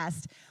he's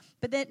last?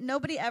 But then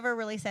nobody ever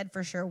really said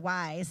for sure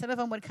why. Some of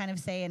them would kind of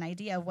say an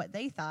idea of what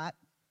they thought.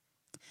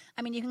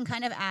 I mean, you can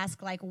kind of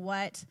ask, like,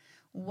 what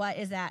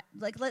is that?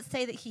 Like, let's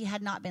say that he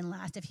had not been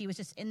last. If he was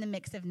just in the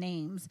mix of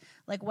names,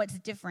 like, what's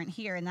different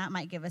here? And that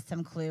might give us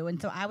some clue.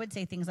 And so I would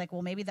say things like,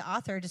 well, maybe the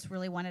author just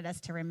really wanted us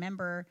to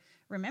remember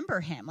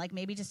him, like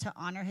maybe just to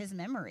honor his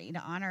memory, to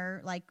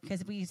honor, like,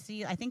 because we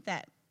see, I think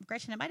that,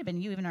 Gretchen, it might have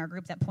been you even in our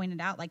group that pointed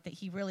out, like, that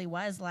he really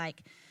was,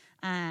 like,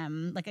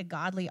 like a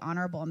godly,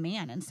 honorable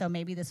man. And so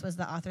maybe this was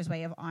the author's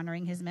way of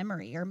honoring his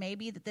memory. Or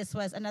maybe that this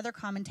was, another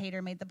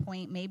commentator made the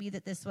point, maybe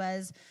that this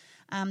was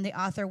the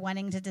author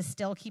wanting to just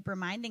still keep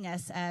reminding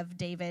us of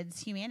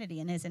David's humanity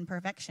and his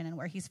imperfection and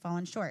where he's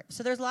fallen short.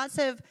 So there's lots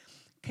of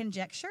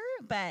conjecture,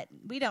 but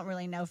we don't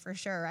really know for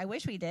sure. I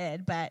wish we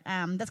did, but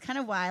that's kind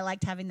of why I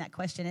liked having that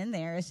question in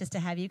there, is just to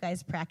have you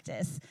guys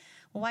practice.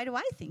 Well, why do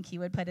I think he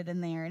would put it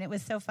in there? And it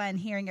was so fun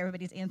hearing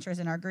everybody's answers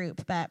in our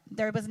group, but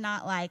there was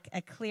not like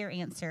a clear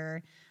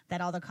answer that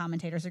all the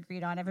commentators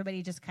agreed on.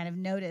 Everybody just kind of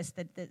noticed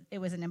that it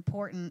was an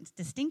important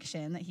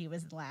distinction that he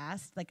was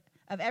last. Like,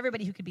 of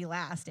everybody who could be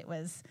last, it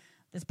was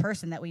this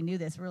person that we knew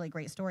this really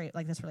great story,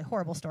 like this really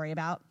horrible story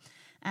about.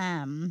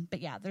 But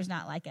yeah, there's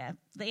not like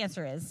the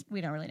answer is,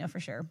 we don't really know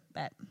for sure,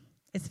 but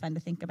it's fun to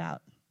think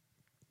about.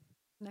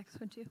 Next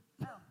one, too.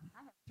 Oh,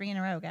 I have 3 in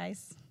a row,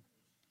 guys.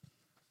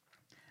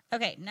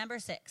 Okay, number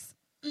 6.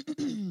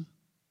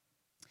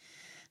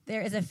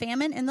 There is a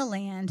famine in the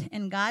land,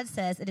 and God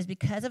says it is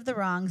because of the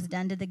wrongs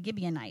done to the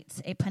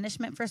Gibeonites, a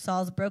punishment for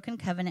Saul's broken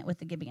covenant with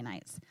the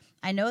Gibeonites.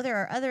 I know there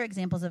are other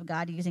examples of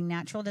God using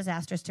natural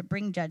disasters to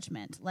bring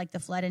judgment, like the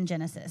flood in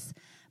Genesis,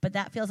 but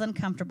that feels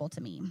uncomfortable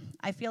to me.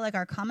 I feel like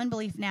our common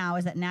belief now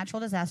is that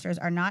natural disasters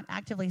are not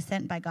actively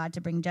sent by God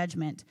to bring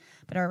judgment,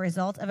 but are a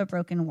result of a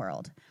broken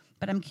world.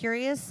 But I'm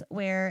curious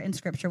where in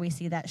Scripture we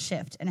see that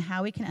shift and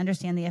how we can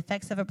understand the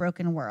effects of a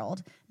broken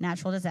world,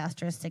 natural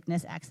disasters,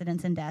 sickness,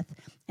 accidents, and death,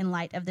 in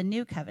light of the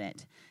new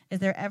covenant. Is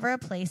there ever a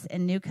place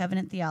in new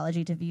covenant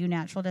theology to view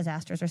natural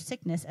disasters or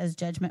sickness as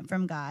judgment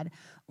from God,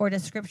 or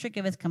does Scripture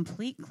give us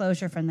complete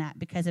closure from that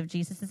because of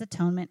Jesus'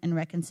 atonement and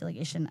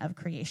reconciliation of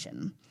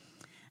creation?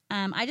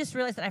 I just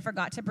realized that I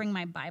forgot to bring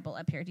my Bible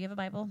up here. Do you have a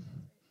Bible?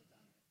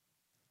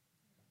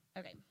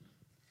 Okay.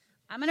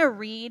 I'm going to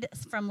read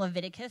from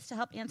Leviticus to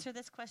help answer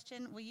this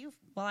question.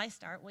 While I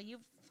start, will you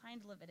find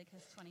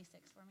Leviticus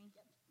 26 for me?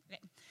 Yep.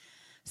 Okay.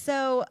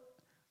 So,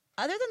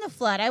 other than the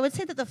flood, I would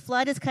say that the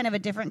flood is kind of a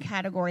different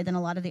category than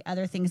a lot of the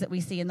other things that we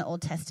see in the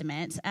Old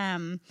Testament,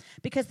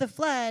 because the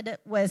flood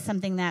was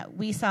something that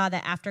we saw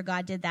that after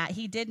God did that,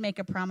 he did make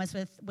a promise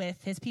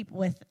with his people,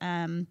 with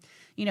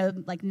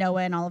like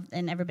Noah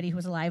and everybody who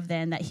was alive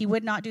then, that he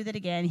would not do that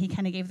again. He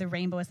kind of gave the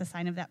rainbow as a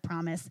sign of that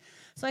promise.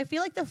 So I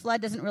feel like the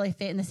flood doesn't really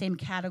fit in the same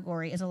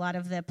category as a lot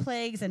of the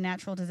plagues and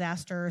natural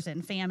disasters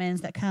and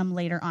famines that come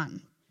later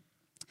on.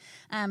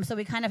 So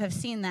we kind of have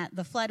seen that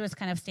the flood was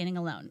kind of standing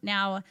alone.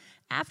 Now,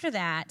 after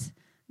that,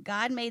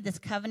 God made this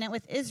covenant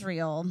with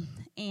Israel,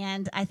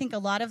 and I think a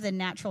lot of the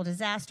natural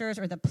disasters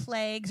or the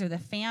plagues or the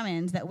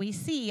famines that we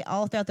see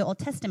all throughout the Old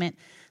Testament,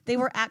 they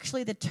were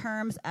actually the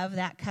terms of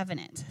that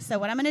covenant. So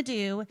what I'm going to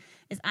do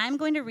is I'm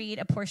going to read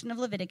a portion of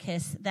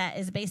Leviticus that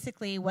is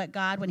basically what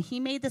God, when he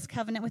made this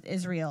covenant with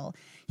Israel,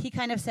 he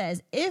kind of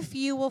says, if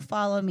you will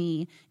follow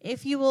me,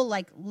 if you will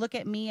look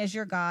at me as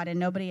your God and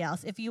nobody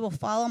else, if you will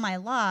follow my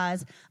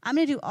laws, I'm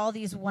going to do all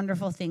these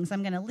wonderful things.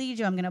 I'm going to lead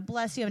you. I'm going to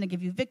bless you. I'm going to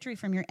give you victory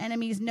from your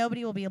enemies.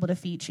 Nobody will be able to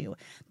defeat you.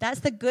 That's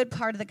the good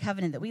part of the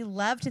covenant that we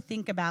love to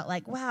think about,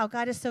 like, wow,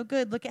 God is so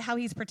good. Look at how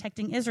he's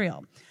protecting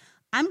Israel.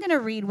 I'm going to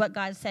read what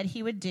God said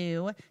he would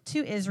do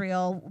to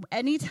Israel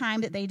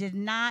anytime that they did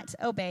not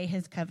obey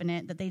his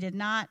covenant, that they did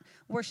not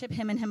worship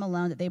him and him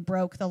alone, that they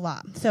broke the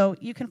law. So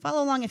you can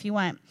follow along if you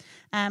want.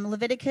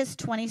 Leviticus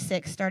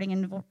 26, starting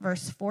in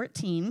verse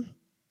 14.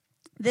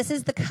 This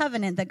is the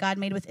covenant that God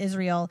made with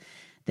Israel.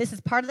 This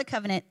is part of the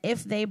covenant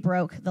if they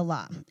broke the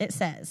law. It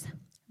says,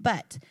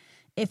 but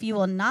if you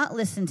will not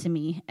listen to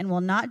me and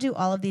will not do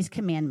all of these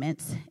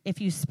commandments,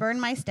 if you spurn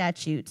my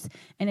statutes,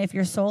 and if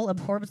your soul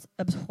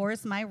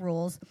abhors my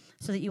rules,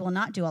 so that you will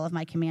not do all of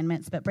my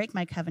commandments, but break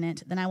my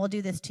covenant, then I will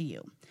do this to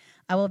you.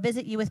 I will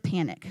visit you with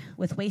panic,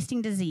 with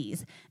wasting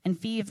disease, and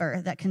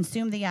fever that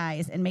consume the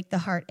eyes and make the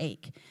heart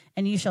ache.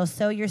 And you shall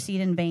sow your seed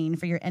in vain,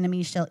 for your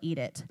enemies shall eat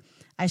it.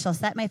 I shall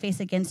set my face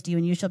against you,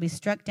 and you shall be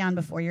struck down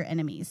before your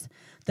enemies.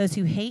 Those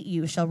who hate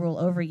you shall rule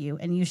over you,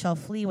 and you shall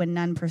flee when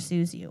none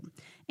pursues you.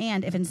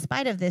 And if in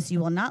spite of this you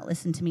will not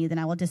listen to me, then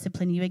I will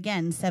discipline you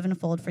again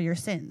sevenfold for your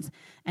sins.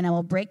 And I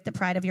will break the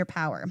pride of your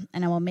power.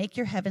 And I will make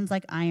your heavens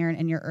like iron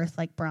and your earth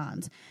like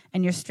bronze.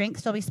 And your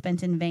strength shall be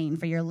spent in vain,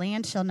 for your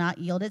land shall not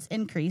yield its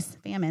increase,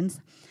 famines,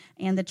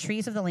 and the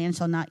trees of the land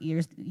shall not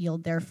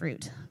yield their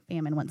fruit.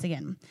 Famine once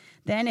again.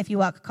 Then if you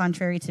walk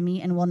contrary to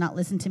me and will not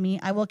listen to me,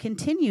 I will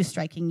continue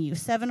striking you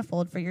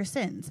sevenfold for your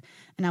sins.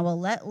 And I will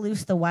let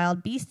loose the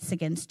wild beasts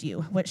against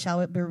you, which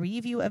shall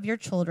bereave you of your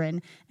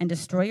children and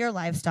destroy your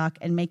livestock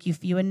and make you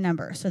few in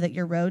number, so that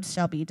your roads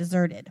shall be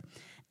deserted.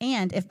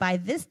 And if by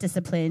this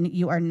discipline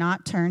you are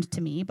not turned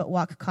to me, but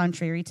walk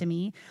contrary to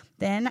me,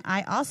 then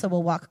I also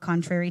will walk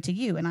contrary to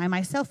you, and I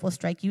myself will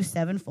strike you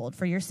sevenfold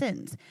for your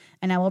sins.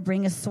 And I will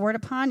bring a sword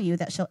upon you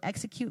that shall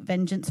execute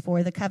vengeance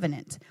for the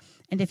covenant.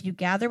 And if you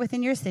gather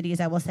within your cities,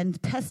 I will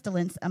send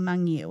pestilence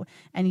among you,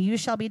 and you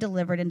shall be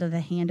delivered into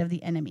the hand of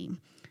the enemy.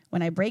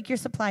 When I break your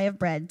supply of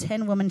bread,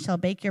 10 women shall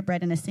bake your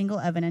bread in a single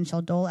oven, and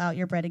shall dole out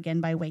your bread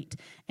again by weight,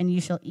 and you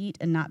shall eat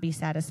and not be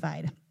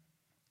satisfied.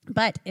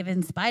 But if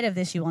in spite of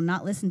this you will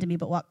not listen to me,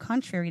 but walk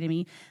contrary to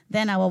me,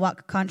 then I will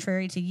walk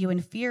contrary to you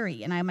in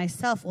fury, and I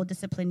myself will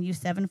discipline you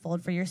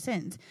sevenfold for your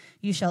sins.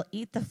 You shall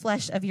eat the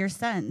flesh of your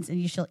sons,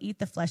 and you shall eat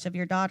the flesh of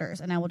your daughters,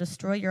 and I will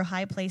destroy your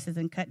high places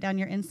and cut down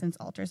your incense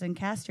altars and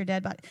cast your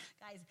dead body.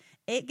 Guys,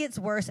 it gets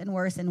worse and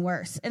worse and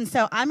worse. And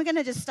so I'm going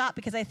to just stop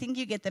because I think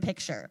you get the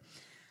picture.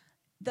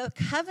 The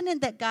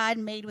covenant that God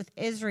made with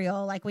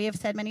Israel, like we have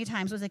said many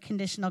times, was a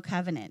conditional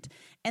covenant.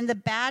 And the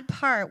bad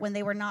part when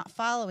they were not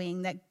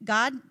following, that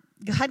God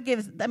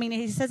gives, I mean,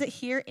 he says it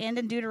here and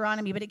in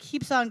Deuteronomy, but it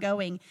keeps on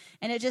going.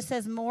 And it just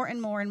says more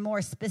and more and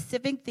more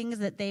specific things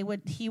that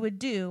he would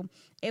do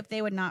if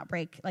they would not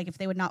break, like if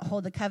they would not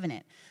hold the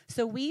covenant.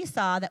 So we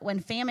saw that when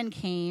famine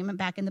came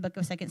back in the book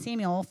of 2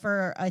 Samuel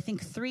for, I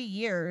think, 3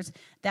 years,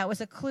 that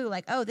was a clue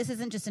like, oh, this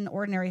isn't just an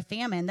ordinary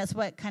famine. That's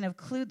what kind of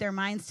clued their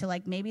minds to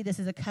like, maybe this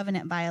is a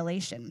covenant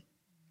violation.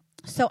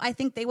 So I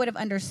think they would have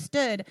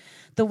understood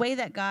the way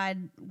that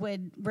God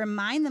would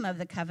remind them of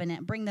the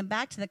covenant, bring them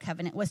back to the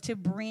covenant, was to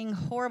bring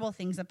horrible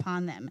things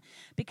upon them.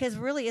 Because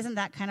really, isn't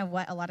that kind of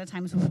what a lot of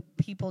times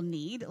people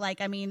need?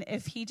 Like, I mean,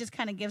 if he just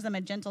kind of gives them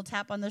a gentle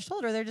tap on the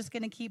shoulder, they're just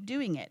going to keep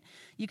doing it.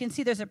 You can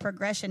see there's a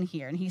progression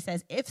here. And he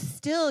says, if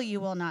still you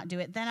will not do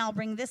it, then I'll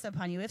bring this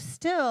upon you. If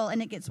still,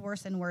 and it gets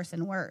worse and worse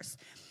and worse.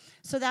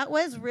 So that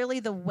was really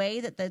the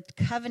way that the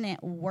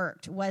covenant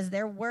worked, was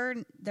there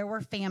were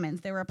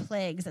famines, there were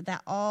plagues,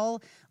 that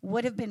all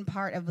would have been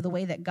part of the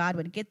way that God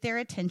would get their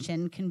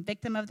attention,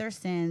 convict them of their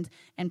sins,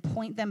 and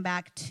point them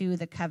back to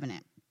the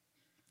covenant.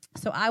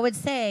 So I would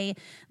say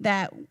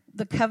that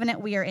the covenant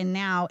we are in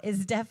now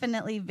is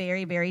definitely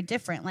very, very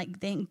different. Like,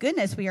 thank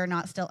goodness we are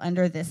not still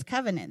under this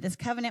covenant. This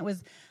covenant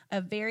was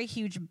a very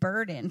huge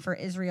burden for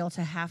Israel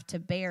to have to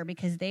bear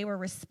because they were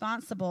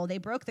responsible. They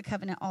broke the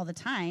covenant all the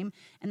time,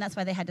 and that's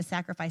why they had to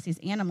sacrifice these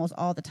animals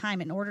all the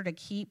time in order to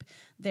keep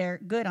their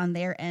good on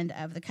their end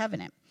of the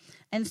covenant.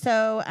 And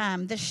so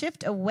the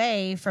shift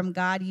away from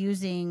God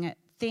using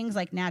things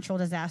like natural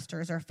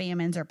disasters or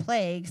famines or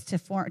plagues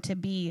to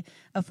be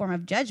a form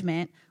of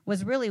judgment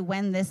was really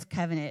when this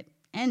covenant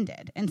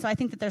ended. And so I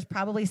think that there's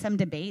probably some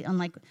debate on,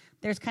 like,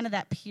 there's kind of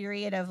that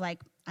period of,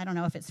 like, I don't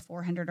know if it's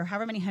 400 or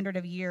however many hundred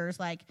of years,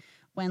 like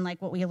when,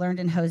 like, what we learned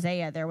in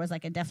Hosea, there was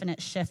like a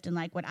definite shift in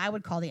like what I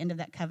would call the end of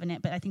that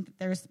covenant. But I think that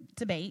there's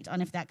debate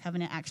on if that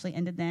covenant actually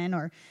ended then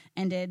or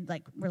ended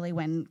like really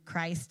when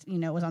Christ,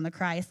 was on the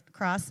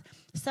cross.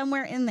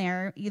 Somewhere in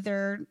there,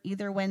 either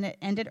when it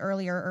ended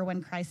earlier or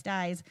when Christ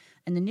dies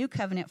and the new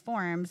covenant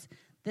forms,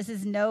 this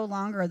is no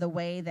longer the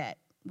way that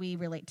we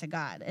relate to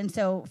God. And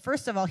so,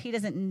 first of all, he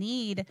doesn't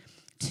need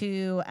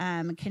to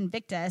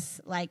convict us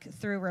like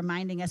through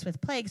reminding us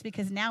with plagues,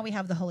 because now we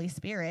have the Holy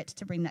Spirit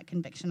to bring that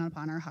conviction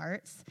upon our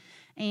hearts.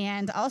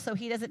 And also,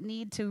 he doesn't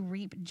need to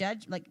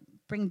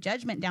bring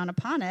judgment down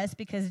upon us,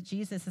 because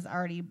Jesus has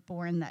already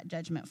borne that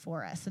judgment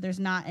for us. So there's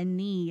not a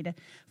need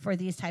for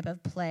these type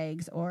of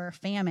plagues or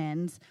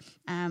famines,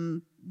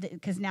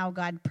 because now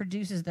God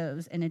produces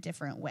those in a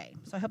different way.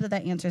 So I hope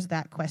that answers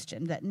that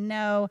question. That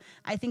no,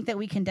 I think that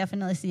we can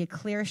definitely see a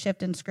clear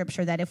shift in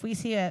Scripture, that if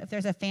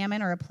there's a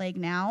famine or a plague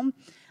now,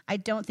 I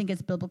don't think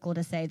it's biblical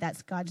to say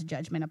that's God's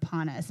judgment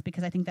upon us,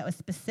 because I think that was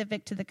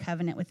specific to the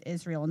covenant with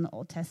Israel in the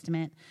Old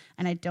Testament,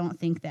 and I don't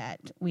think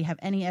that we have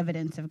any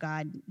evidence of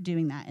God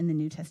doing that in the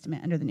New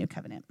Testament under the New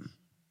Covenant.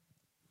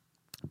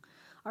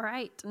 All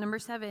right, number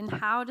 7,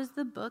 how does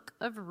the book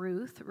of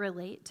Ruth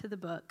relate to the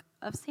book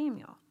of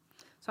Samuel?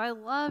 So I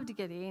loved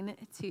getting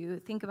to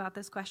think about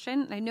this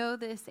question. I know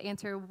this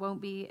answer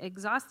won't be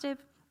exhaustive.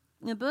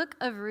 The book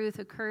of Ruth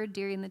occurred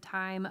during the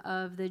time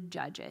of the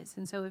Judges.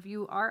 And so if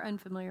you are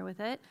unfamiliar with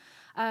it,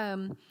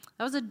 that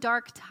was a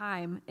dark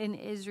time in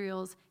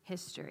Israel's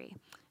history.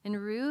 And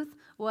Ruth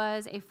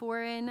was a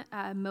foreign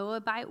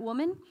Moabite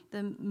woman.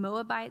 The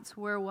Moabites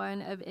were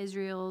one of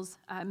Israel's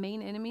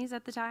main enemies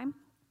at the time.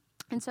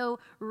 And so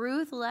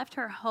Ruth left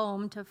her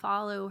home to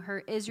follow her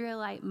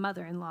Israelite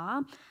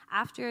mother-in-law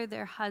after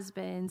their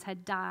husbands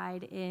had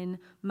died in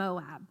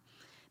Moab.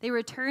 They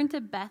returned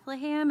to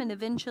Bethlehem and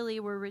eventually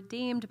were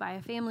redeemed by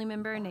a family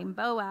member named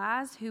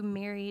Boaz, who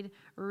married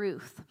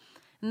Ruth.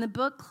 And the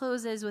book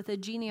closes with a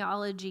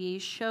genealogy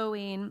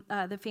showing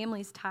the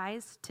family's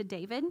ties to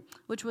David,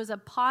 which was a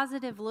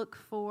positive look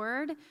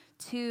forward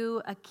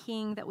to a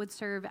king that would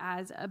serve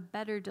as a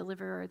better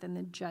deliverer than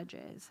the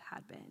judges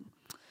had been.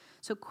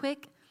 So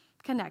quick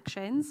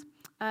connections.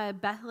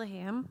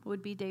 Bethlehem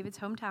would be David's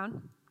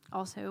hometown,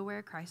 also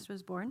where Christ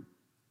was born.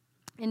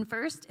 In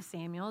 1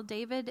 Samuel,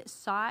 David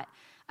sought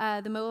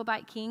the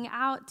Moabite king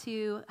out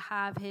to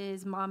have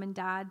his mom and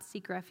dad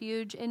seek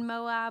refuge in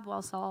Moab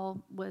while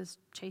Saul was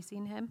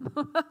chasing him.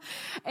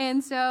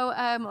 And so,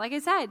 like I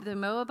said, the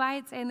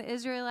Moabites and the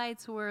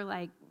Israelites were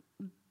like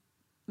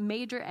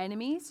major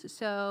enemies.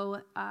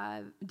 So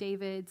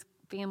David's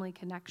family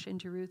connection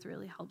to Ruth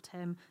really helped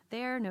him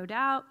there, no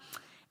doubt.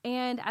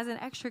 And as an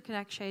extra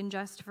connection,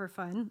 just for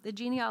fun, the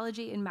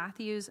genealogy in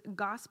Matthew's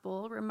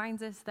gospel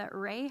reminds us that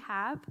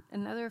Rahab,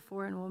 another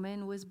foreign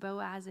woman, was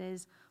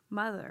Boaz's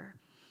mother.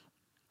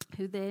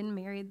 who then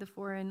married the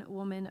foreign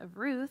woman of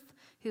Ruth,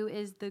 who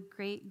is the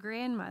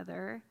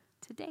great-grandmother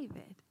to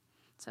David.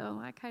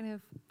 So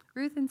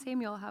Ruth and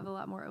Samuel have a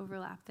lot more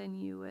overlap than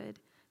you would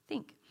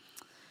think.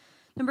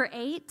 Number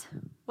 8,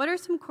 what are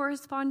some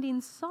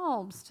corresponding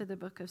psalms to the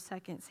book of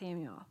 2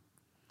 Samuel?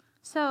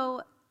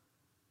 So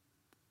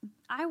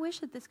I wish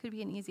that this could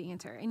be an easy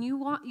answer, and you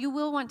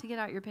will want to get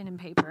out your pen and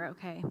paper,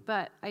 okay?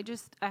 But I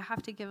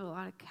have to give a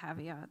lot of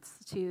caveats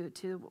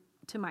to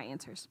my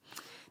answers.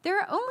 There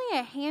are only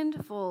a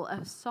handful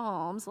of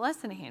psalms, less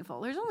than a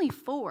handful. There's only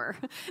 4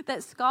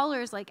 that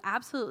scholars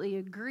absolutely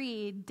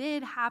agree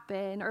did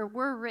happen or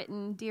were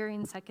written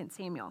during 2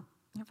 Samuel.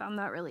 I found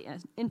that really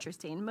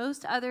interesting.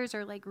 Most others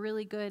are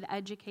really good,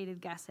 educated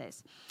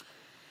guesses.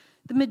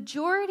 The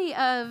majority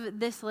of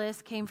this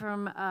list came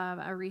from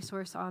a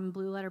resource on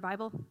Blue Letter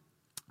Bible,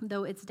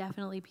 though it's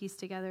definitely pieced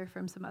together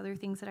from some other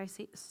things that I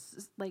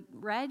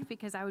read,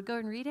 because I would go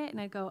and read it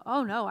and I'd go,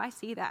 oh no, I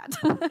see that.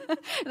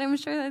 And I'm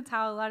sure that's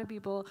how a lot of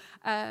people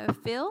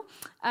feel.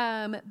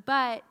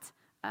 But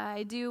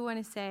I do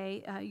want to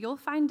say you'll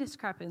find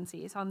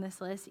discrepancies on this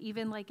list,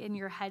 even in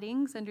your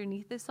headings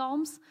underneath the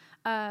Psalms,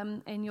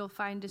 and you'll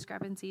find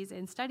discrepancies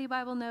in study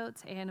Bible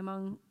notes and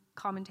among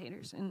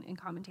commentators and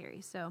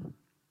commentaries. So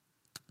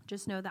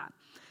just know that.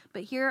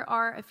 But here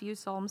are a few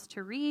Psalms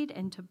to read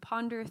and to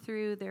ponder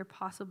through their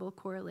possible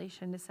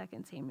correlation to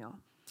 2 Samuel.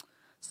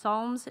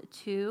 Psalms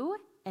 2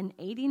 and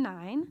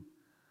 89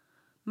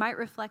 might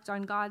reflect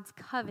on God's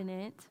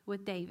covenant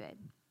with David.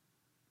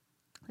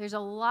 There's a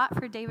lot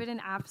for David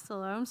and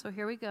Absalom, so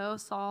here we go.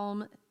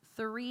 Psalm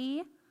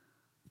 3,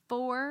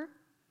 4,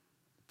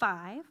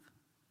 5,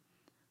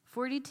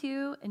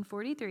 42 and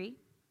 43,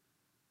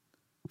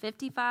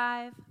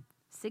 55,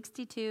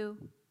 62,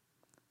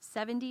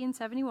 70 and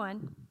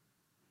 71,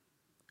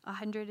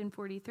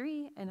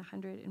 143 and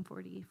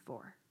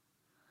 144.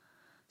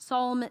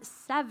 Psalm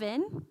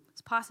 7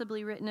 is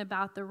possibly written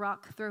about the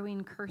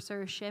rock-throwing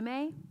cursor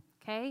Shimei.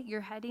 Okay, your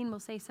heading will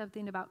say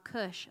something about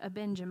Cush, a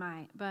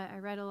Benjamite, but I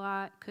read a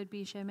lot, could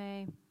be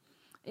Shimei.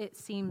 It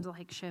seems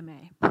like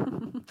Shimei.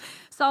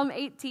 Psalm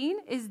 18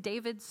 is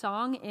David's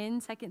song in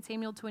 2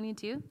 Samuel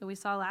 22 that we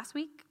saw last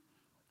week.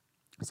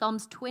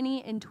 Psalms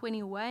 20 and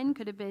 21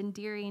 could have been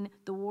during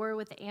the war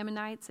with the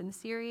Ammonites and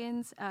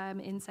Syrians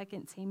in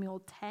 2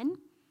 Samuel 10.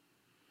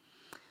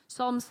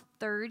 Psalms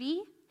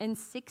 30 and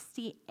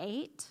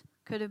 68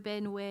 could have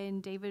been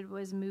when David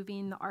was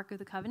moving the Ark of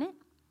the Covenant.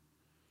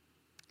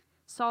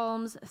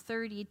 Psalms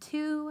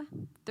 32,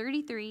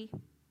 33,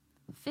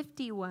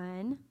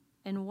 51,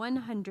 and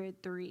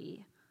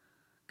 103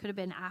 could have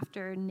been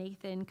after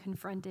Nathan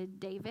confronted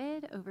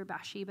David over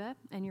Bathsheba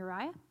and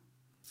Uriah.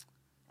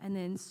 And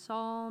then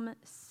Psalm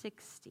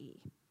 60,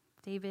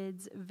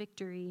 David's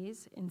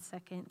victories in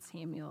 2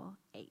 Samuel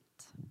 8.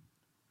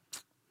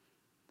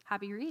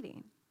 Happy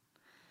reading.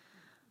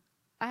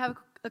 I have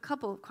a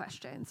couple of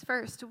questions.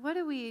 First, what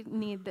do we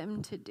need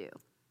them to do?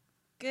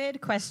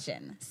 Good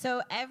question.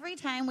 So every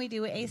time we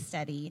do a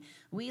study,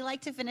 we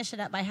like to finish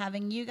it up by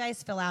having you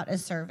guys fill out a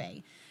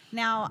survey.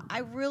 Now, I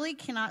really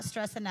cannot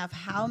stress enough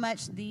how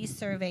much these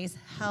surveys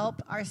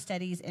help our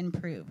studies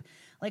improve.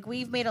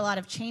 We've made a lot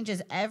of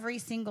changes every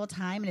single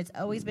time, and it's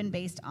always been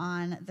based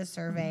on the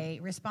survey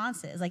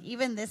responses.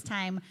 Even this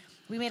time,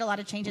 we made a lot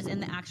of changes in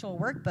the actual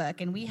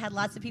workbook, and we had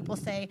lots of people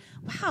say,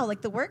 wow,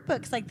 the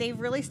workbooks, they've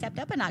really stepped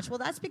up a notch. Well,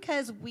 that's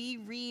because we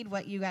read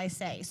what you guys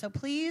say. So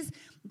please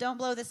don't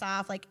blow this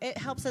off. It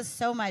helps us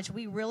so much.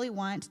 We really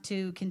want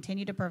to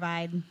continue to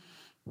provide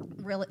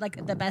really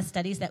the best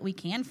studies that we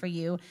can for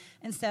you.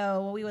 And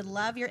so we would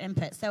love your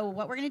input. So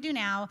what we're going to do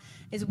now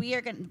is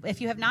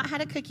if you have not had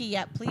a cookie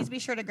yet, please be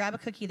sure to grab a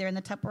cookie there in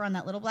the Tupperware on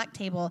that little black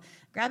table.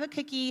 Grab a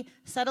cookie,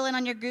 settle in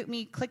on your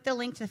GroupMe, click the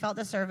link to fill out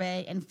the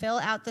survey, and fill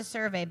out the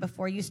survey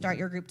before you start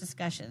your group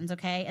discussions,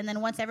 okay? And then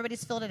once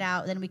everybody's filled it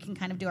out, then we can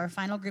kind of do our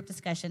final group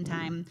discussion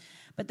time.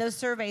 But those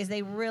surveys,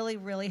 they really,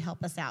 really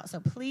help us out. So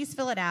please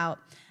fill it out.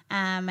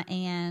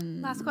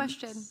 And last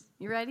question.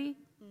 You ready?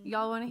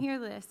 Y'all want to hear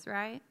this,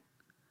 right?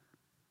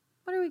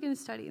 What are we going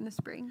to study in the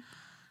spring?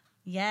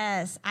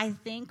 Yes, I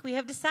think we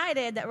have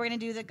decided that we're going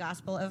to do the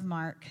Gospel of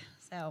Mark.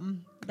 So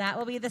that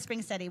will be the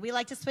spring study. We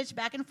like to switch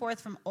back and forth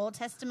from Old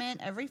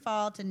Testament every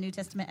fall to New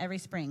Testament every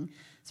spring.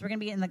 So we're going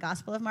to be in the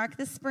Gospel of Mark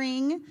this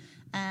spring.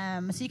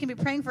 So you can be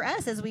praying for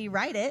us as we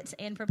write it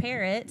and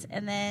prepare it.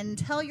 And then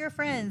tell your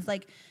friends,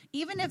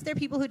 even if they're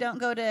people who don't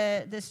go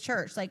to this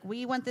church,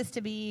 we want this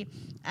to be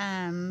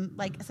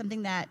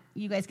something that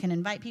you guys can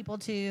invite people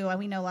to. And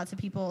we know lots of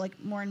people,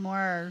 more and more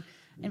are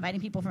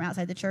inviting people from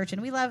outside the church,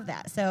 and we love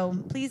that. So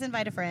please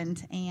invite a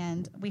friend,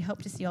 and we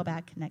hope to see you all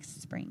back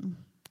next spring.